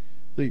that.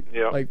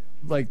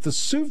 Like the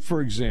suit, for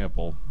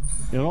example,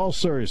 in all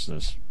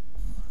seriousness,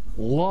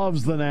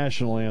 loves the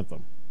national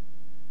anthem.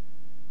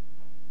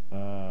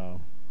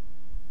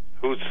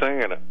 Who's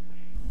singing it?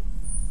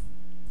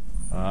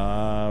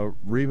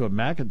 Reba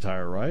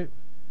McEntire, right?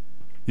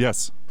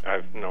 Yes. I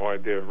have no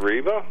idea.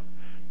 Reba?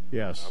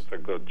 Yes. That's a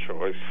good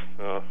choice.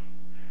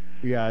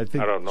 Yeah, I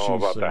think. I don't know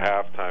about the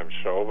halftime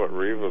show, but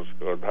Reva's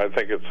good. I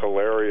think it's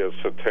hilarious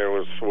that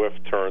Taylor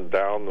Swift turned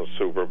down the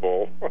Super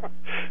Bowl. She's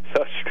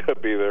going to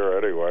be there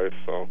anyway,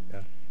 so.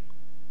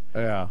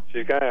 Yeah.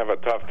 She's going to have a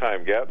tough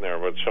time getting there,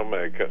 but she'll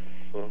make it.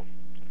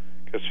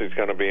 Because she's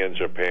going to be in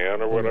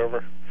Japan or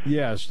whatever.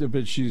 Yes,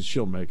 but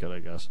she'll make it, I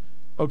guess.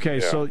 Okay,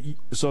 Yeah.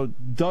 so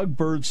Doug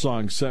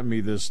Birdsong sent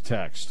me this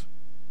text.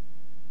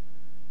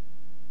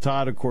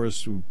 Todd, of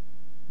course, who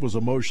was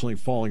emotionally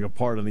falling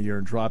apart in the air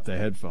and dropped the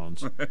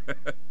headphones.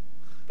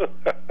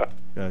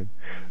 Okay.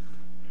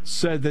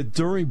 Said that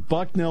during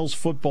Bucknell's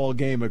football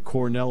game at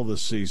Cornell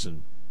this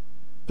season,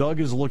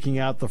 Doug is looking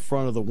out the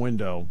front of the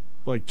window,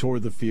 like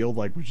toward the field,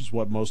 like which is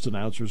what most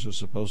announcers are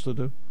supposed to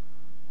do.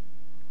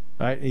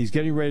 All right, and he's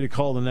getting ready to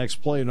call the next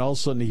play, and all of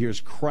a sudden he hears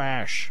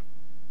crash.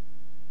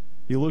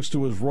 He looks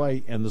to his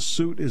right, and the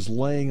suit is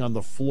laying on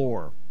the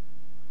floor.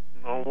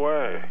 No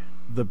way.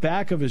 The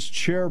back of his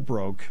chair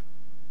broke.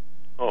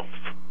 Oh.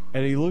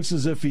 And he looks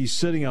as if he's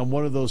sitting on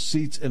one of those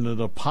seats in an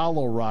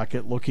Apollo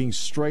rocket looking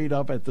straight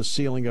up at the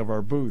ceiling of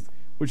our booth,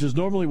 which is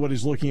normally what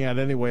he's looking at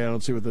anyway. I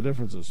don't see what the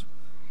difference is.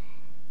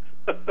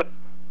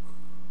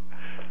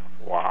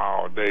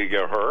 Wow. Did he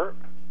get hurt?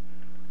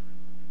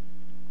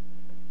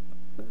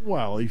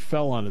 Well, he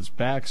fell on his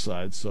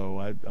backside, so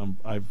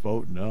I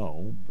vote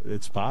no.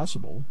 It's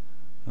possible.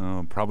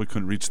 Probably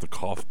couldn't reach the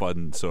cough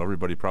button, so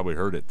everybody probably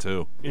heard it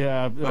tui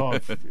Yeah,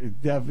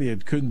 definitely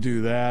it couldn't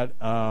do that.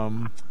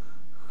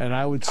 And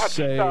I would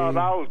say,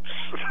 I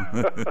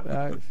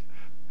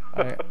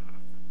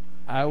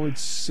would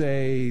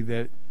say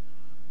that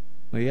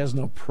he has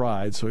no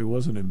pride, so he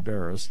wasn't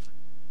embarrassed.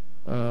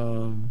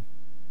 Was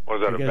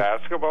that a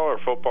basketball or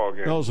football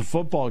game? No, it was a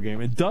football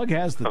game. And Doug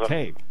has the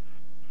tape.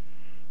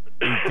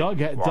 Doug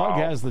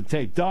has the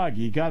tape. Doug,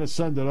 you got to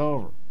send it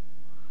over.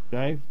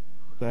 Okay?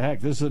 The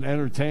heck, this is an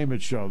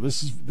entertainment show.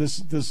 This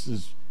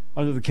is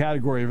under the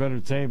category of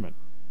entertainment.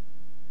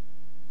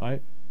 All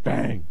right?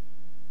 Bang.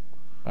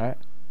 All right?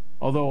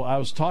 Although I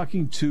was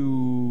talking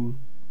to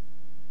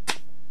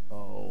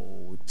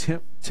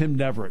Tim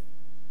Neverett,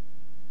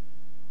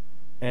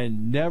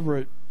 and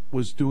Neverett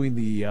was doing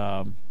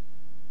the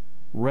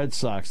Red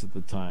Sox at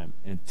the time,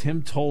 and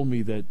Tim told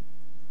me that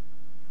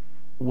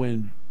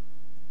when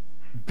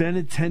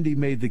Benintendi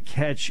made the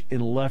catch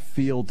in left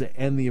field to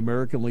end the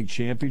American League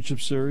Championship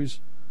Series,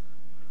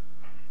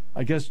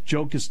 I guess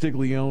Joe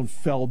Castiglione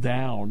fell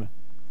down.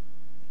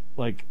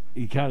 Like,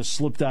 he kind of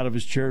slipped out of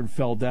his chair and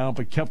fell down,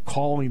 but kept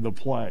calling the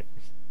play.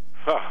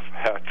 Oh,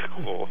 that's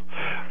cool.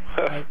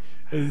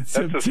 That's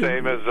the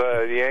same as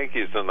the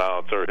Yankees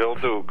announcer. He'll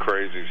do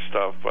crazy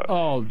stuff. But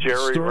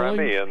Jerry Sterling?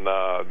 Remy and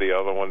the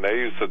other one, they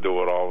used to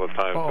do it all the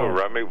time. So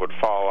Remy would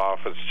fall off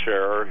his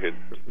chair. He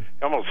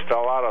almost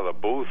fell out of the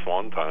booth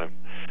one time.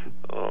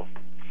 Oh.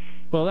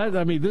 Well,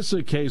 this is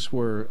a case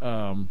where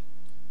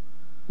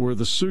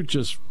the suit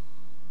just...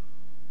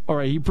 All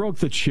right, he broke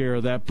the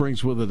chair. That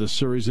brings with it a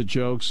series of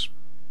jokes.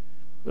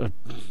 We'll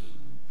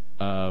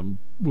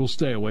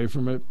stay away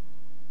from it.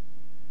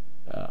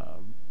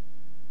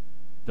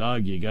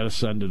 Doug, you got to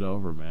send it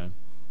over, man.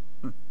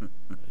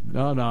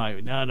 No,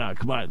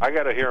 come on. I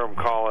got to hear him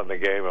calling the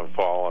game and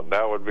falling.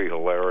 That would be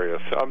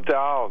hilarious. I'm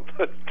down.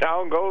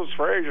 Down goes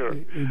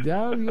Frazier.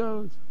 Down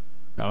goes.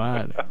 Come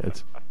on.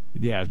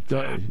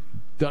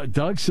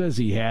 Doug says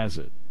he has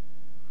it.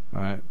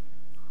 All right.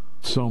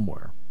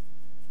 Somewhere.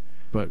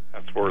 But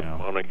that's worth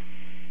money.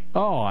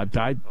 Oh, I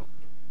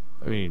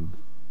mean,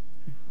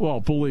 well,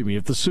 believe me,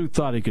 if the suit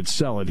thought he could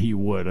sell it, he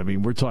would. I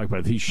mean, we're talking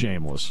about he's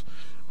shameless.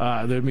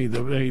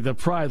 The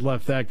pride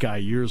left that guy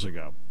years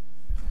ago.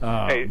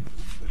 Hey,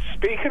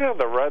 speaking of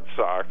the Red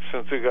Sox,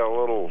 since we got a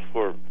little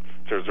where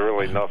there's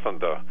really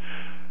nothing to,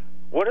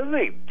 what are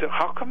they?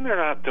 How come they're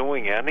not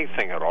doing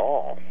anything at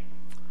all?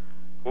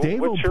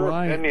 What's your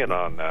opinion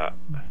on that?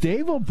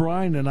 Dave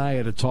O'Brien and I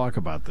had a talk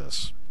about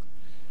this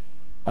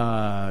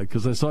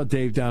because I saw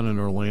Dave down in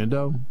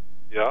Orlando.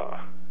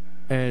 Yeah.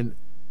 And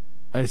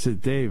I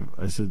said, Dave,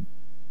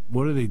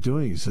 what are they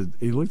doing?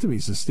 He looked at me.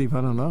 He said, Steve,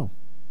 I don't know.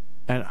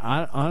 And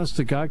honest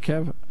to God,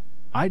 Kev,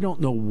 I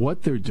don't know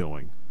what they're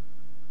doing.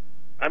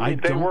 I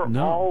mean, they were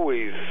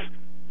always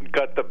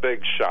got the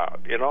big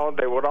shot. You know,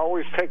 they would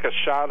always take a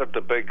shot at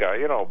the big guy.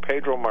 You know,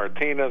 Pedro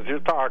Martinez, you're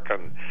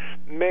talking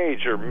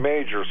major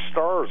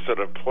stars that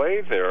have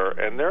played there,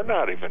 and they're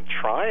not even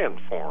trying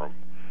for him.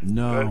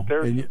 No.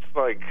 It's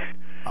like...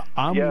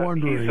 I'm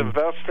wondering. He's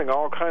investing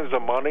all kinds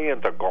of money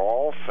into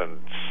golf and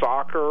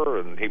soccer,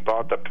 and he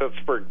bought the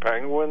Pittsburgh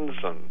Penguins,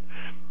 and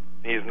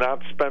he's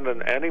not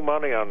spending any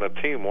money on the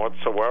team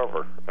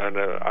whatsoever. And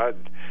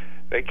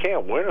they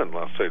can't win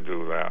unless they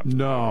do that.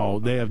 No,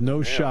 they have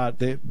no shot.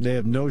 They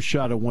have no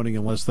shot at winning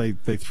unless they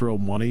throw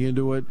money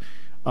into it.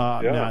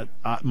 Now,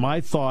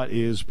 my thought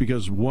is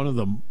because one of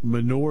the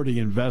minority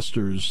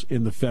investors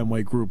in the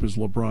Fenway Group is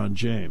LeBron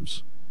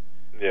James.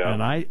 Yeah.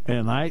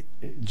 And I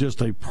just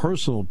a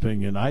personal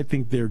opinion, I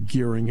think they're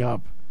gearing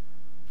up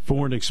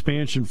for an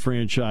expansion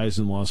franchise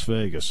in Las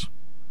Vegas.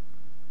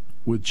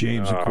 With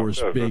James, of course,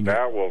 being...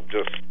 That will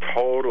just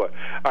totally...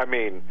 I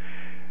mean,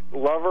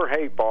 love or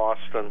hate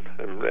Boston,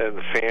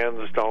 and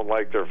fans don't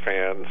like their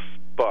fans,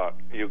 but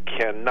you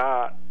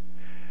cannot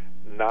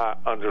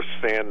not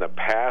understand the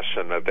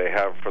passion that they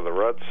have for the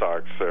Red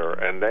Sox there,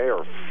 and they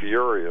are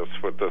furious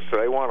with this.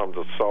 They want them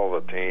to sell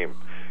the team.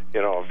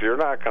 You know, if you're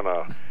not going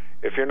to,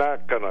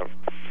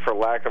 for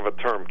lack of a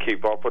term,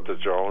 keep up with the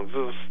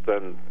Joneses,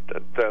 then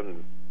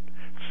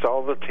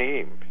sell the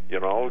team. You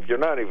know, you're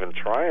not even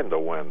trying to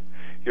win.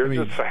 You're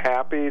just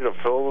happy to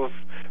fill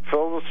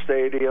the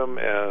stadium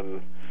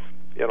and,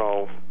 you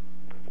know,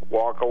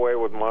 walk away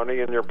with money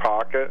in your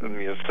pocket, and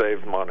you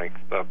save money.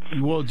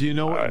 Well, do you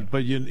know? Do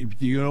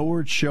you know where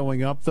it's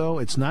showing up though?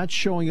 It's not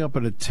showing up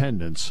in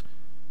attendance.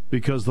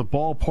 Because the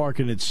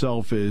ballpark in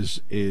itself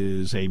is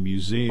a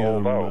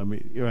museum, I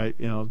mean, right?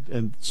 You know,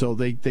 and so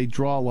they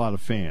draw a lot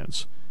of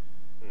fans.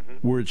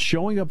 Mm-hmm. Where it's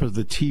showing up as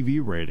the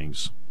TV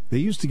ratings, they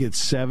used to get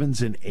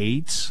 7s and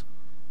 8s.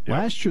 Yep.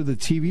 Last year, the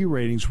TV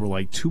ratings were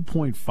like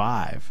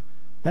 2.5.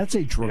 That's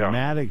a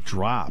dramatic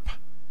drop.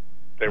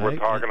 They were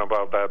talking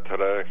about that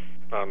today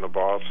on the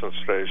Boston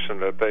station,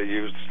 that they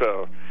used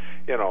to,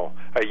 you know,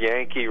 a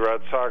Yankee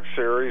Red Sox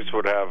series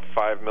would have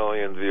 5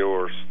 million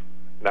viewers.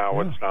 Now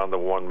it's down to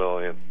 1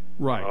 million.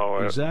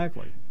 Right,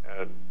 exactly.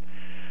 And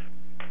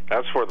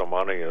that's where the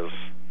money is.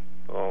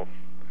 So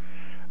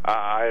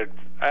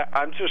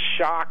I'm just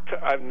shocked.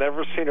 I've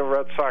never seen a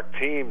Red Sox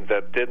team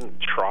that didn't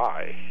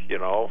try. You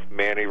know,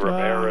 Manny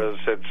Ramirez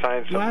had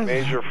signed some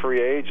major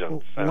free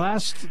agents.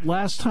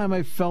 Last time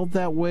I felt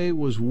that way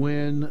was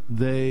when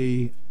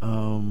they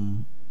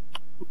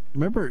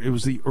remember it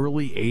was the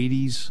early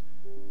 '80s,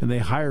 and they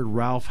hired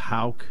Ralph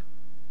Houck.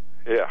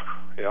 Yeah.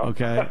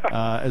 okay,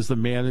 as the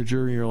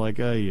manager, and you're like,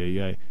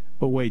 ay.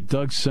 But wait,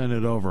 Doug sent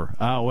it over.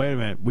 Oh, wait a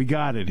minute. We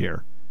got it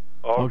here.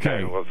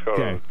 Okay, let's go.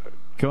 Okay.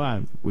 Come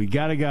on. We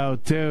got to go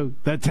to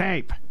the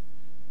tape.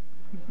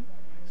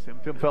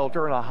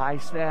 Simptonfelter in a high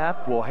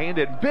snap will hand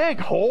it. Big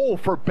hole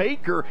for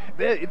Baker.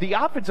 The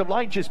offensive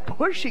line just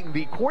pushing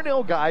the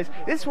Cornell guys.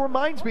 This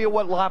reminds me of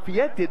what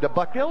Lafayette did to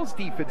Bucknell's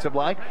defensive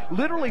line,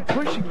 literally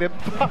pushing them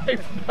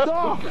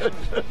 5-0.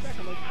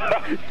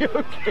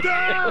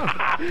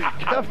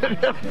 Kevin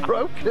has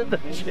broken the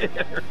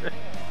chair.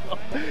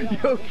 You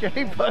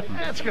okay, bud?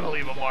 That's going to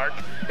leave a mark.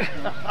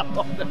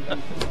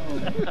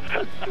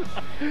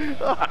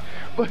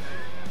 But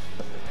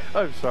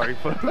I'm sorry,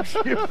 folks.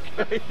 You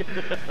okay?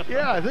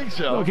 Yeah, I think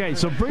so. Okay,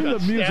 so bring the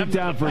music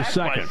down for a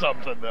second.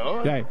 Something, though.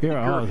 Okay, here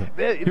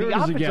the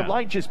offensive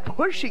line just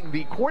pushing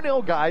the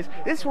Cornell guys.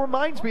 This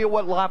reminds me of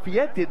what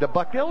Lafayette did to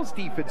Bucknell's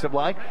defensive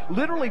line,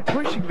 literally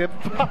pushing them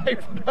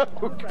 5-0.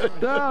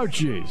 Oh,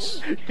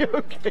 jeez.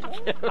 Okay,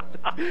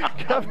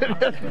 Kevin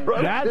has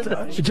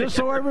broken. Just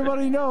so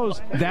everybody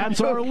knows, that's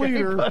our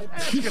leader.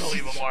 That's going to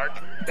leave a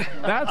mark.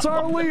 That's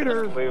our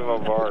leader. Leave a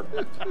mark.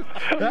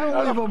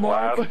 That'll leave a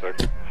mark.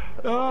 Classic.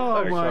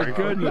 Oh, my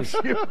goodness.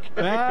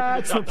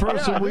 That's the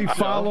person we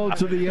follow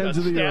to the ends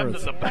of the earth.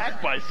 In the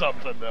back by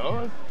something,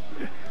 though.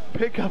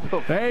 Pick up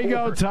a There you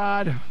go,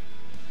 Todd.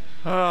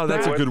 Oh,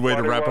 that's a good way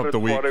to wrap up the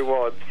week.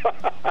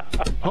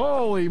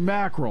 Holy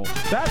mackerel.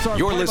 That's our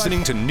You're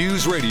listening to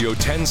News Radio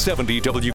 1070 WKOK.